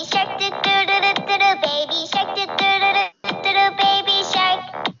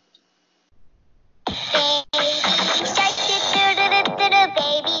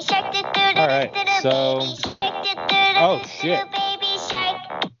 All right, so oh shit.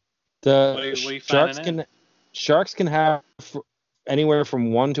 The sharks can have anywhere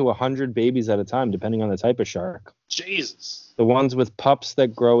from 1 to 100 babies at a time, depending on the type of shark. Jesus. The ones with pups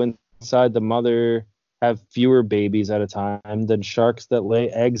that grow inside the mother have fewer babies at a time than sharks that lay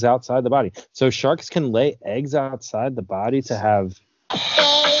eggs outside the body. So sharks can lay eggs outside the body to have.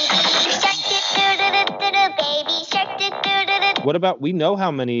 What about, we know how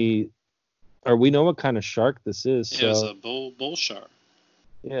many, or we know what kind of shark this is. Yeah, it's a bull shark.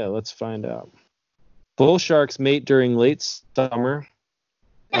 Yeah, let's find out. Bull sharks mate during late summer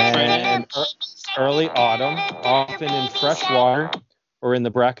and early autumn, often in fresh water or in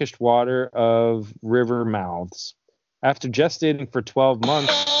the brackish water of river mouths. After gestating for 12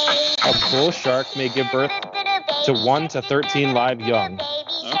 months, a bull shark may give birth to 1 to 13 live young.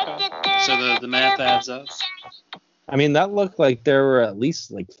 Okay. So the math adds up. I mean, that looked like there were at least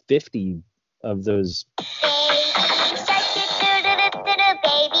like 50 of those.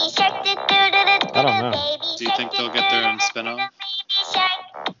 I don't know. Do you think they'll get their own spinoff?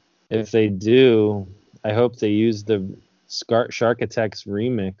 If they do, I hope they use the Shark Attacks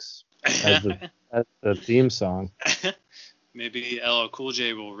remix as the theme song. Maybe LL Cool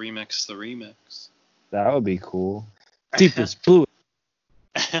J will remix the remix. That would be cool. Deepest blue.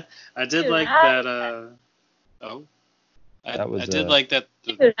 I did like that. I did like that.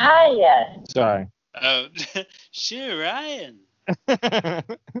 Sorry. Oh, sure, Ryan.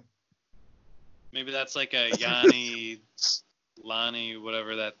 Maybe that's like a Yanni, Lonnie,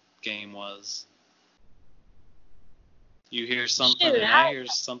 whatever that game was. You hear something and I hear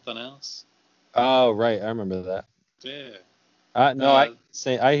something else. Oh, right. I remember that. Yeah. No,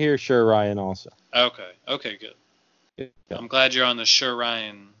 I hear Sure Ryan also. Okay, good. Yeah. I'm glad you're on the Sure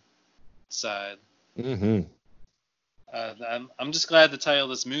Ryan side. Mm-hmm. I'm just glad the title of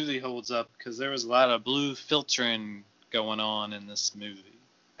this movie holds up because there was a lot of blue filtering going on in this movie.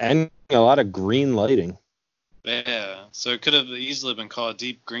 And a lot of green lighting. Yeah, so it could have easily been called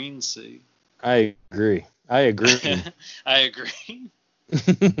Deep Green Sea. I agree. I agree.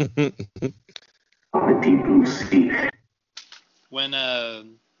 When I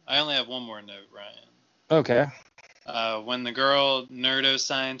only have one more note, Ryan. Okay. When the girl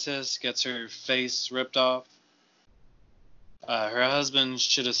neuroscientist gets her face ripped off, her husband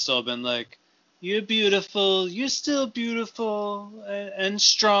should have still been like, "You're beautiful. You're still beautiful and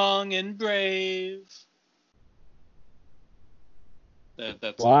strong and brave."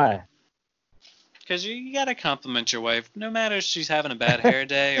 That's why? Because you gotta compliment your wife. No matter if she's having a bad hair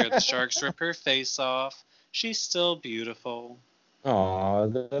day or the sharks rip her face off, she's still beautiful. Aw,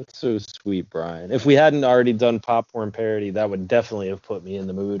 that's so sweet, Brian. If we hadn't already done popcorn parody, that would definitely have put me in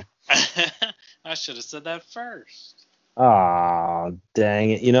the mood. I should have said that first. Aw,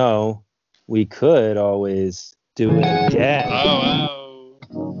 dang it. You know, we could always do it again. Oh,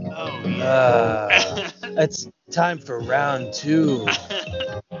 yeah. It's time for round 2.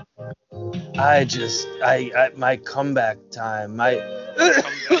 My comeback time. I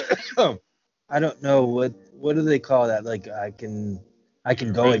don't know what do they call that? Like I can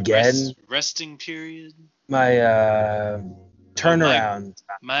go again. Resting period. My turnaround.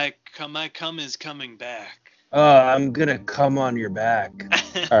 My cum is coming back. Oh, I'm gonna come on your back.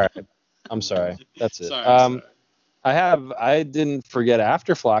 All right. I'm sorry. That's it. Sorry. I didn't forget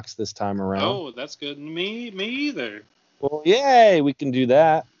Afterflocks this time around. Oh, that's good. Me either. Well, yay, we can do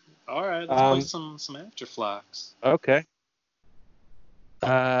that. All right, let's play some Afterflocks. Okay.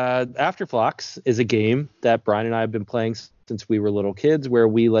 Afterflocks is a game that Brian and I have been playing since we were little kids, where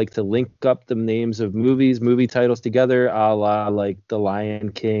we like to link up the names of movie titles together, a la like The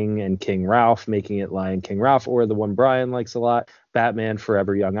Lion King and King Ralph, making it Lion King Ralph, or the one Brian likes a lot, Batman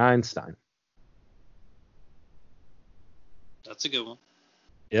Forever Young Einstein. That's a good one.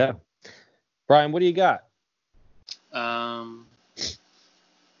 Yeah. Brian, what do you got? Well,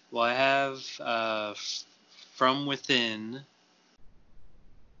 I have From Within,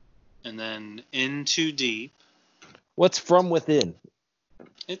 and then In Too Deep. What's From Within?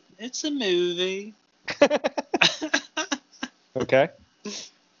 It's a movie. Okay.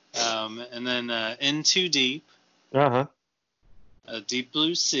 And then In Too Deep. Uh-huh. Deep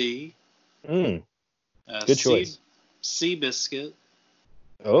Blue Sea. Good choice. Seabiscuit.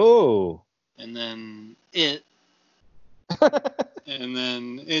 Oh. And then It. And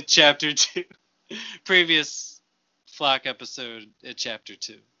then It Chapter 2. Previous Flock episode, It Chapter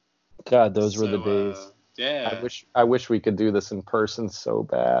 2. God, those were the days. Yeah. I wish we could do this in person so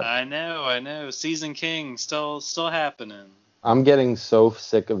bad. I know. Season King still happening. I'm getting so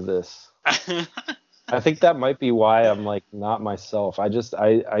sick of this. I think that might be why I'm like not myself. I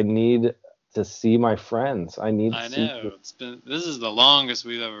need to see my friends. I know. This is the longest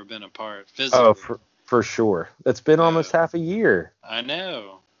we've ever been apart physically. Oh, for sure. It's been almost half a year. I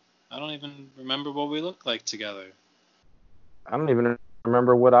know. I don't even remember what we look like together. I don't even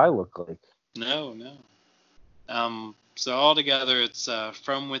remember what I look like. No. So altogether, it's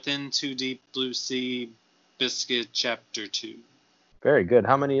From Within Too Deep Blue Sea Biscuit Chapter 2. Very good.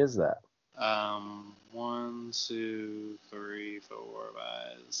 How many is that? 1, 2, 3, 4,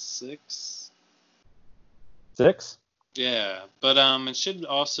 5, 6. 6? Yeah, but it should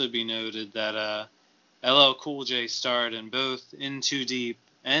also be noted that LL Cool J starred in both In Too Deep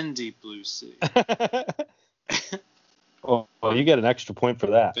and Deep Blue Sea. Well, you get an extra point for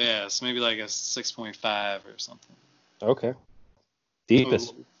that. Yeah, so maybe like a 6.5 or something. Okay.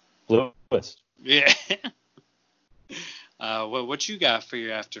 Deepest. Bluest. Yeah. What you got for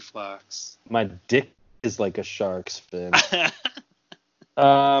your Afterflocks? My dick is like a shark's fin.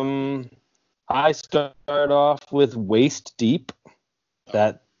 I start off with Waist Deep,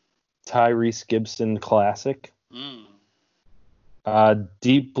 that Tyrese Gibson classic.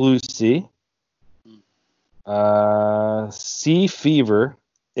 Deep Blue Sea. Sea Fever.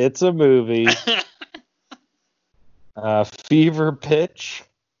 It's a movie. Fever Pitch.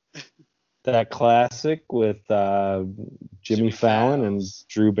 That classic with Jimmy Fallon and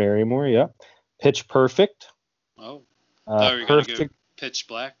Drew Barrymore. Yep. Pitch Perfect. Oh. Thought we were going to go Pitch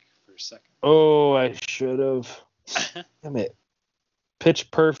Black for a second. Oh, I should have. Damn it.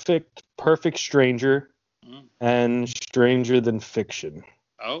 Pitch Perfect, Perfect Stranger, and Stranger Than Fiction.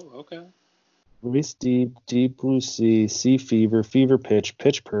 Oh, okay. Waist Deep, Deep Blue Sea, Sea Fever, Fever Pitch,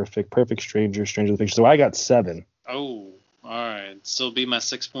 Pitch Perfect, Perfect Stranger, Stranger Than Fiction. So I got 7. Oh, all right. Still beat my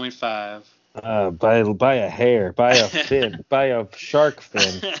 6.5. By a hair, by a fin, by a shark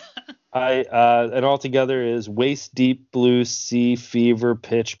fin. And altogether is Waist Deep Blue Sea, Fever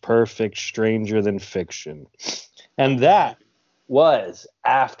Pitch Perfect, Stranger Than Fiction. And that was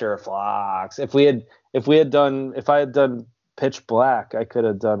Afterflocks. If I had done Pitch Black, I could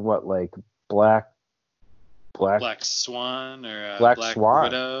have done what, like Black Swan or Black Swan.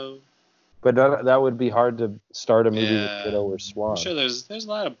 Widow. But that would be hard to start a movie with Widow or Swan. I'm sure there's a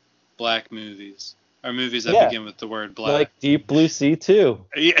lot of black movies, or movies that begin with the word black. Like Deep Blue Sea too.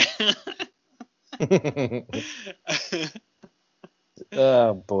 Yeah.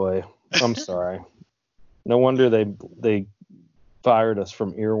 Oh boy, I'm sorry. No wonder they fired us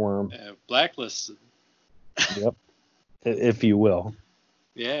from Earworm. Blacklisted. Yep. If you will.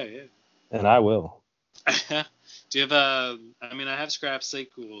 Yeah. And I will. Do you have I have scrap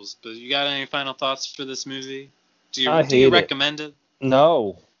sequels, but you got any final thoughts for this movie? Do you recommend it?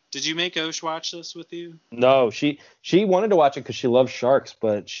 No. Did you make Osh watch this with you? No, she wanted to watch it because she loves sharks,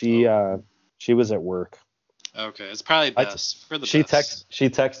 but she was at work. Okay, it's probably best for the best. She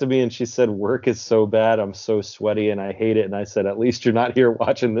texted me and she said, "Work is so bad, I'm so sweaty and I hate it." And I said, "At least you're not here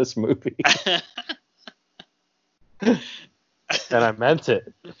watching this movie." And I meant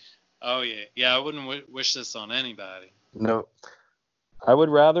it. Oh yeah. I wouldn't wish this on anybody. No, I would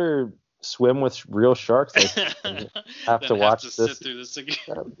rather swim with real sharks than have to watch this. Sit through this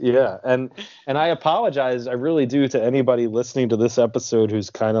again. Yeah, and I apologize. I really do to anybody listening to this episode who's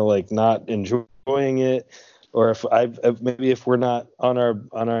kind of like not enjoying it, or if we're not on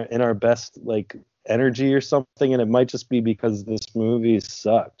our best like energy or something, and it might just be because this movie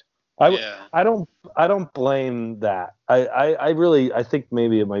sucked. I don't blame that. I think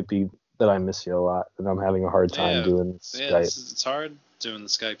maybe it might be that I miss you a lot and I'm having a hard time doing Skype. Yeah, it's hard doing the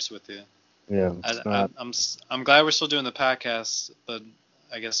Skypes with you. Yeah, I'm glad we're still doing the podcast, but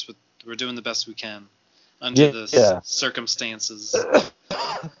I guess we're doing the best we can under the circumstances.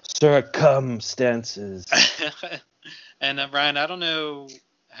 Circumstances. And Ryan, I don't know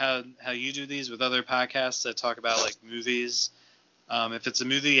how you do these with other podcasts that talk about like movies. If it's a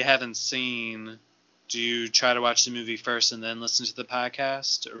movie you haven't seen, do you try to watch the movie first and then listen to the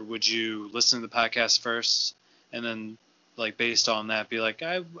podcast, or would you listen to the podcast first and then, like, based on that, be like,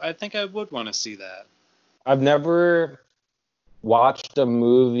 I think I would want to see that? I've never watched a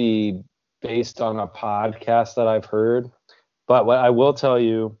movie based on a podcast that I've heard, but what I will tell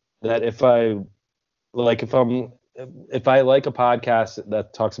you that if I like a podcast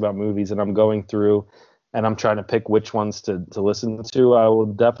that talks about movies and I'm going through and I'm trying to pick which ones to listen to, I will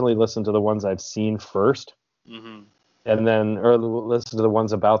definitely listen to the ones I've seen first. Mm-hmm. And then, or listen to the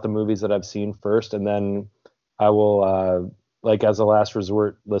ones about the movies that I've seen first. And then I will, like as a last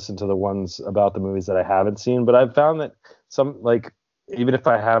resort, listen to the ones about the movies that I haven't seen. But I've found that some, like, even if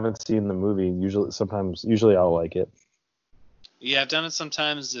I haven't seen the movie, usually I'll like it. Yeah, I've done it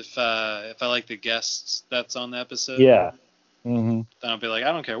sometimes if I like the guests that's on the episode. Yeah. Mm-hmm. Then I'll be like,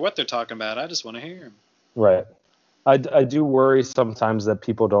 I don't care what they're talking about. I just want to hear them. Right. I do worry sometimes that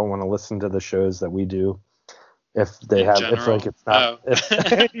people don't want to listen to the shows that we do if they it's not.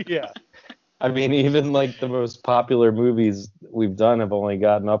 Yeah. I mean, even like the most popular movies we've done have only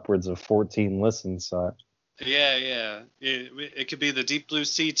gotten upwards of 14 listens. So. Yeah. It could be the Deep Blue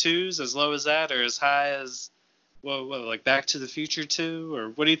Sea 2s, as low as that, or as high as, like Back to the Future 2? Or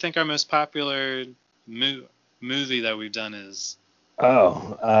what do you think our most popular movie that we've done is?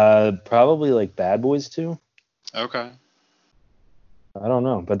 Probably like Bad Boys 2. Okay. I don't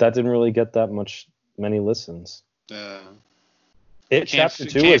know, but that didn't really get that many listens. Chapter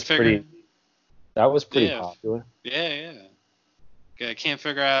 2 was pretty. That was pretty popular. Yeah. I can't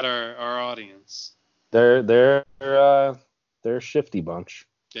figure out our audience. They're a shifty bunch.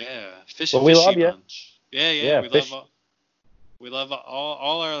 Yeah, we love you. Bunch. Yeah. We love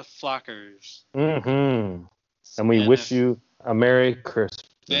all our flockers. Mm-hmm. And we wish you a Merry Christmas.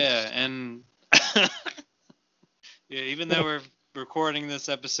 Yeah, and even though we're recording this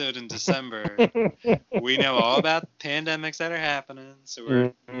episode in December, we know all about pandemics that are happening, so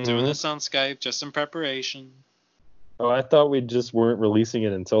we're doing this on Skype just in preparation. Oh, I thought we just weren't releasing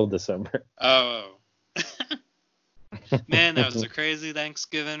it until December. Oh. Man, that was a crazy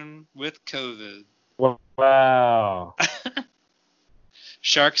Thanksgiving with COVID. Wow.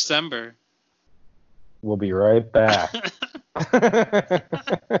 Sharksember. We'll be right back.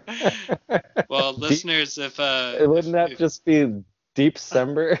 Well, listeners, if wouldn't that just be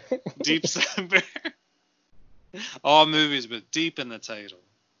Deepsember? Deepsember. All movies with deep in the title.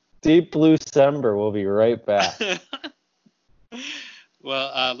 Deep Blue Sember. We'll be right back.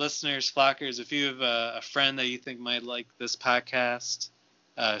 Well, listeners, flockers, if you have a friend that you think might like this podcast,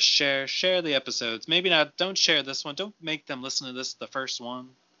 share the episodes. Maybe not. Don't share this one. Don't make them listen to this the first one.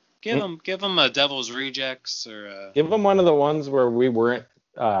 Give them a Devil's Rejects or give them one of the ones where we weren't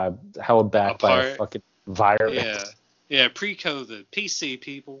held back by a fucking virus. Yeah, pre-COVID, PC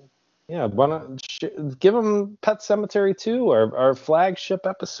people. Yeah, give them Pet Sematary 2, our flagship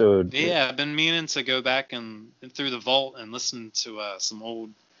episode. Yeah, I've been meaning to go back and through the vault and listen to some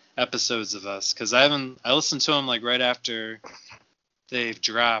old episodes of us, because I listened to them like right after they've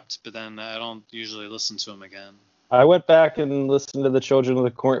dropped, but then I don't usually listen to them again. I went back and listened to the Children of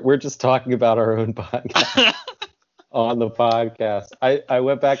the Corn. We're just talking about our own podcast on the podcast. I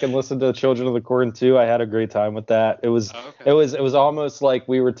went back and listened to the Children of the Corn 2. I had a great time with that. It was almost like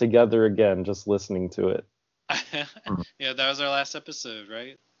we were together again, just listening to it. Yeah, that was our last episode,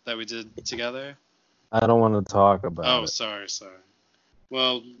 right? That we did together. I don't want to talk about it. Oh, sorry.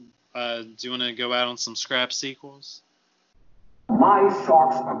 Well, do you want to go out on some scrap sequels? My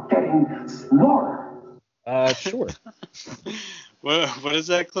socks are getting smaller. Sure. What does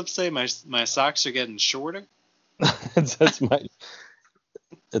that clip say? My socks are getting shorter? It says my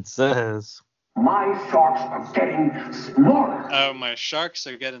socks are getting smaller. Oh, my sharks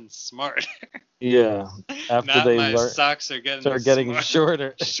are getting smart. Yeah. After Not they my socks are getting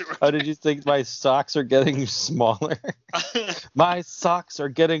shorter. How did you think my socks are getting smaller? My socks are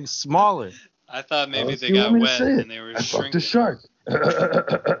getting smaller. I thought maybe they got wet and they were shrinking. I fucked a shark.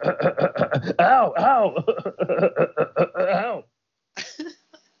 Ow!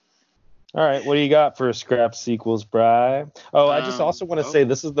 All right, what do you got for Scrap sequels, Bri? Oh, I just also want to say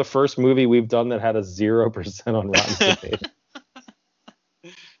this is the first movie we've done that had a 0% on Rotten Tomatoes.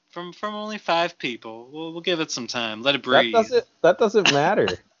 From only 5 people. We'll give it some time. Let it breathe. That doesn't matter.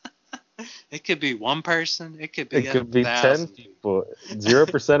 It could be 1 person. It could be It could be 10 1,000 people.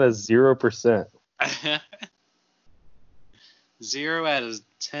 0% is 0%. 0 out of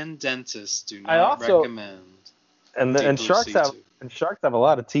 10 dentists do not recommend. And sharks have a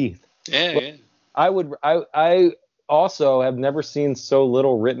lot of teeth. Yeah. I also have never seen so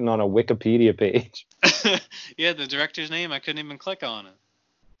little written on a Wikipedia page. Yeah, the director's name, I couldn't even click on it.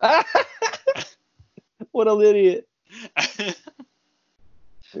 What an idiot.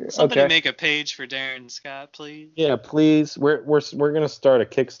 Somebody make a page for Darren Scott, please. Yeah, please. We're gonna start a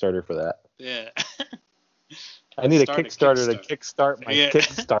Kickstarter for that. Yeah. I need a Kickstarter to kickstart my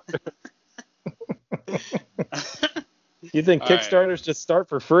Kickstarter. You think Kickstarters just start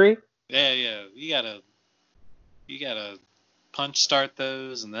for free? Yeah. You gotta punch start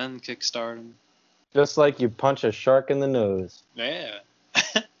those and then kickstart them. Just like you punch a shark in the nose. Yeah.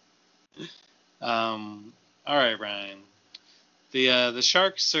 All right, Ryan. The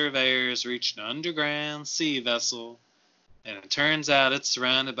shark surveyors reached an underground sea vessel, and it turns out it's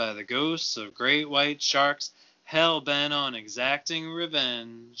surrounded by the ghosts of great white sharks hell-bent on exacting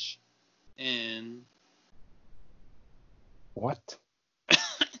revenge in... What?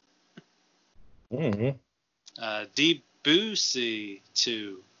 Deep Blue Sea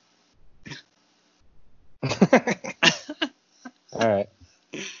 2. All right.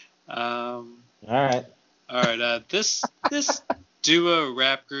 This duo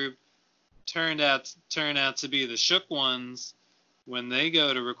rap group turned out to be the Shook Ones when they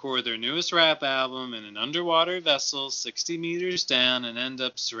go to record their newest rap album in an underwater vessel 60 meters down and end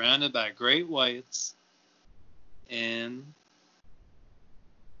up surrounded by great whites in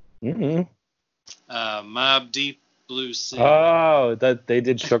Mobb Deep Blue Sea. Oh, that they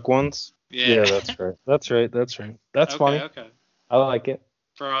did Shook Ones? Yeah, that's right. That's funny. Okay. I like it.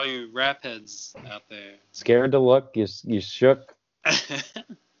 For all you rap heads out there. Scared to look, you shook.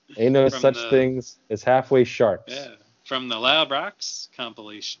 Ain't no such things as halfway sharks. Yeah, from the Loud Rocks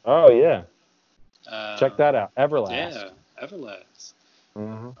compilation. Oh, yeah. Check that out. Everlast. Yeah, Everlast.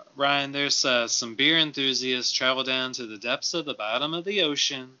 Mm-hmm. Ryan, there's some beer enthusiasts travel down to the depths of the bottom of the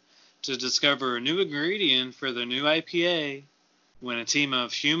ocean to discover a new ingredient for their new IPA when a team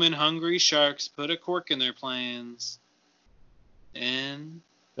of human-hungry sharks put a cork in their plans. And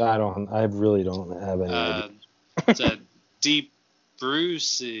I really don't have any idea. It's a Deep Blue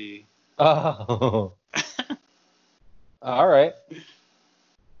Sea. Oh. All right.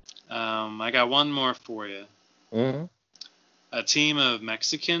 I got one more for you. Mm-hmm. A team of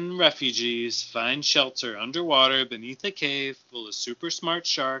Mexican refugees find shelter underwater beneath a cave full of super smart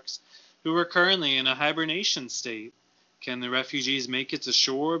sharks who are currently in a hibernation state. Can the refugees make it to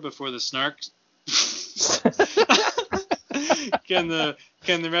shore before the snarks... Can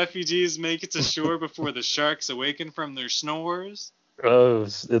the refugees make it to shore before the sharks awaken from their snores? Oh,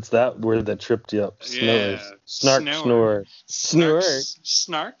 it's that word that tripped you up. Snores. Yeah. Snore. Snark.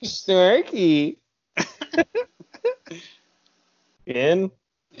 Snarky. In.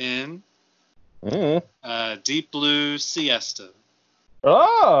 Deep Blue Siesta.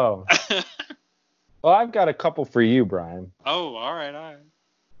 Oh. Well, I've got a couple for you, Brian. Oh, all right.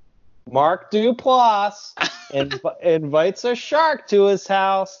 Mark Duplass invites a shark to his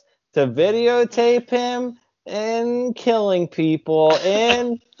house to videotape him and killing people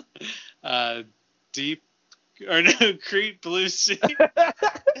in Crete Blue Sea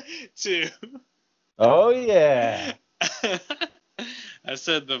 2. Oh yeah. I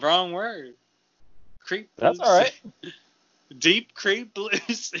said the wrong word. Crete Blue That's all right. Sea. Deep Crete Blue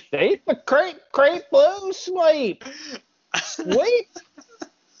Sea. Deep Crete Blue Sleep. Sleep.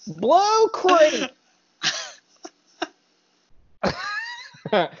 Blue Crete.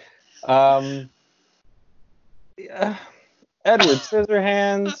 Edward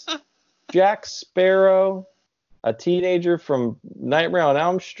Scissorhands, Jack Sparrow, a teenager from Nightmare on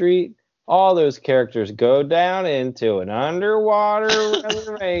Elm Street. All those characters go down into an underwater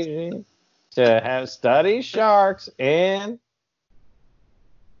reservation to have study sharks and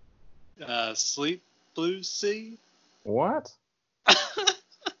Sleep Blue Sea. What?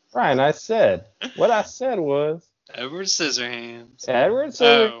 Ryan, what I said was Edward Scissorhands.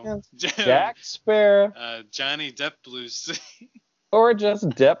 Jack Sparrow. Johnny Depp Blue Sea. Or just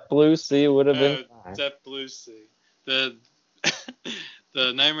Depp Blue Sea would have been fine. Depp Blue Sea. The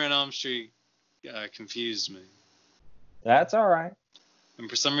Nightmare on Elm Street confused me. That's all right. And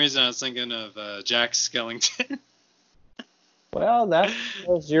for some reason I was thinking of Jack Skellington. Well, that's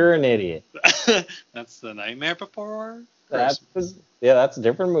because you're an idiot. That's The Nightmare Before That's Christmas. that's a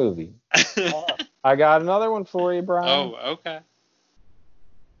different movie. I got another one for you, Brian. Oh, okay.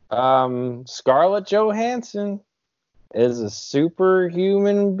 Scarlett Johansson is a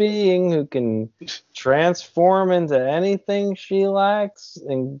superhuman being who can transform into anything she likes,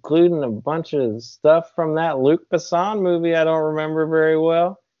 including a bunch of stuff from that Luc Besson movie I don't remember very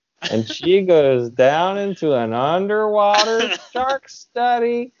well. And she goes down into an underwater shark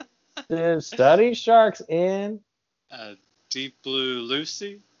study to study sharks in. Deep Blue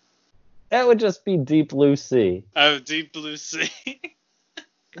Lucy? That would just be Deep Blue Sea. Oh, Deep Blue Sea.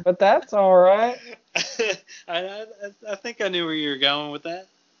 But that's all right. I think I knew where you were going with that.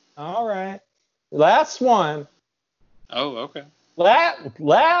 All right. Last one. Oh, okay.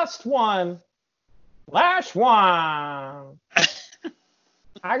 Last one. Last one.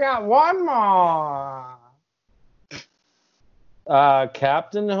 I got one more.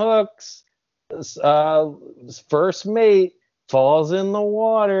 Captain Hook's first mate falls in the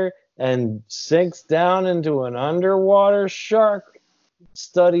water and sinks down into an underwater shark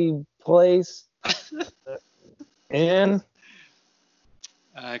study place. And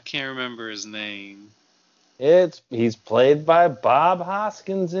I can't remember his name. he's played by Bob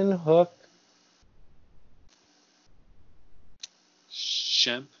Hoskins in Hook.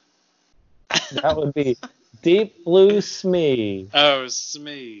 Shemp? That would be Deep Blue Smee. Oh,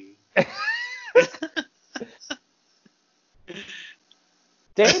 Smee.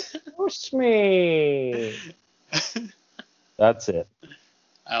 Deep Blue Smee. That's it.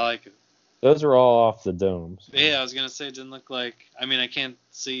 I like it. Those are all off the domes. Yeah, I was going to say it didn't look like... I mean, I can't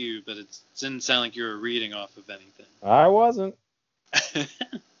see you, but it didn't sound like you were reading off of anything. I wasn't.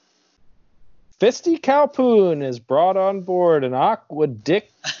 Fisty Calhoun is brought on board an Aquadic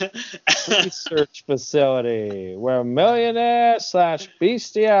research facility where millionaire /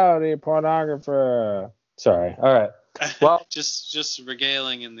 bestiality pornographer. Sorry. All right. Well, just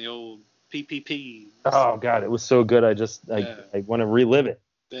regaling in the old PPP. Oh God, it was so good. I want to relive it.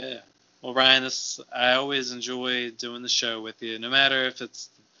 Yeah. Well, Ryan, I always enjoy doing the show with you, no matter if it's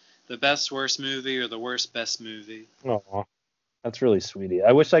the best worst movie or the worst best movie. Oh, that's really sweetie.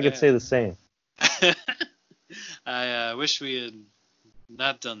 I wish I could say the same. I wish we had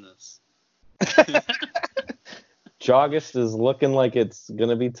not done this. August is looking like it's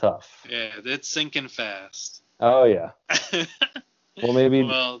gonna be tough. Yeah, it's sinking fast. Oh yeah. Well, maybe.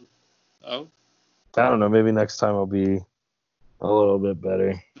 Well, I don't know. Maybe next time I'll be a little bit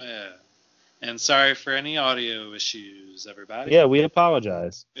better. Yeah. And sorry for any audio issues, everybody. Yeah, we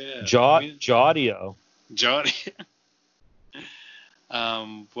apologize. Yeah. Jaudio. Jaudio.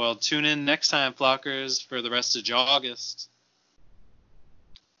 Well, tune in next time, Flockers, for the rest of August.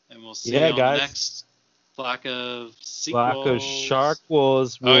 And we'll see you on the next Flock of sequels. Flock of Shark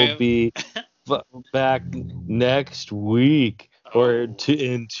Wars will be back next week or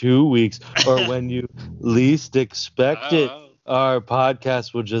in 2 weeks or when you least expect it. Our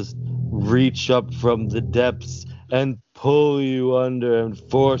podcast will just reach up from the depths and pull you under and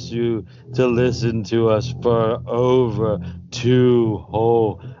force you to listen to us for over 2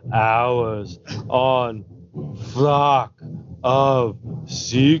 whole hours on Flock of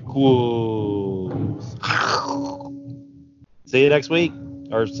Sequels. See you next week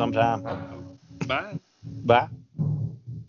or sometime. Bye. Bye.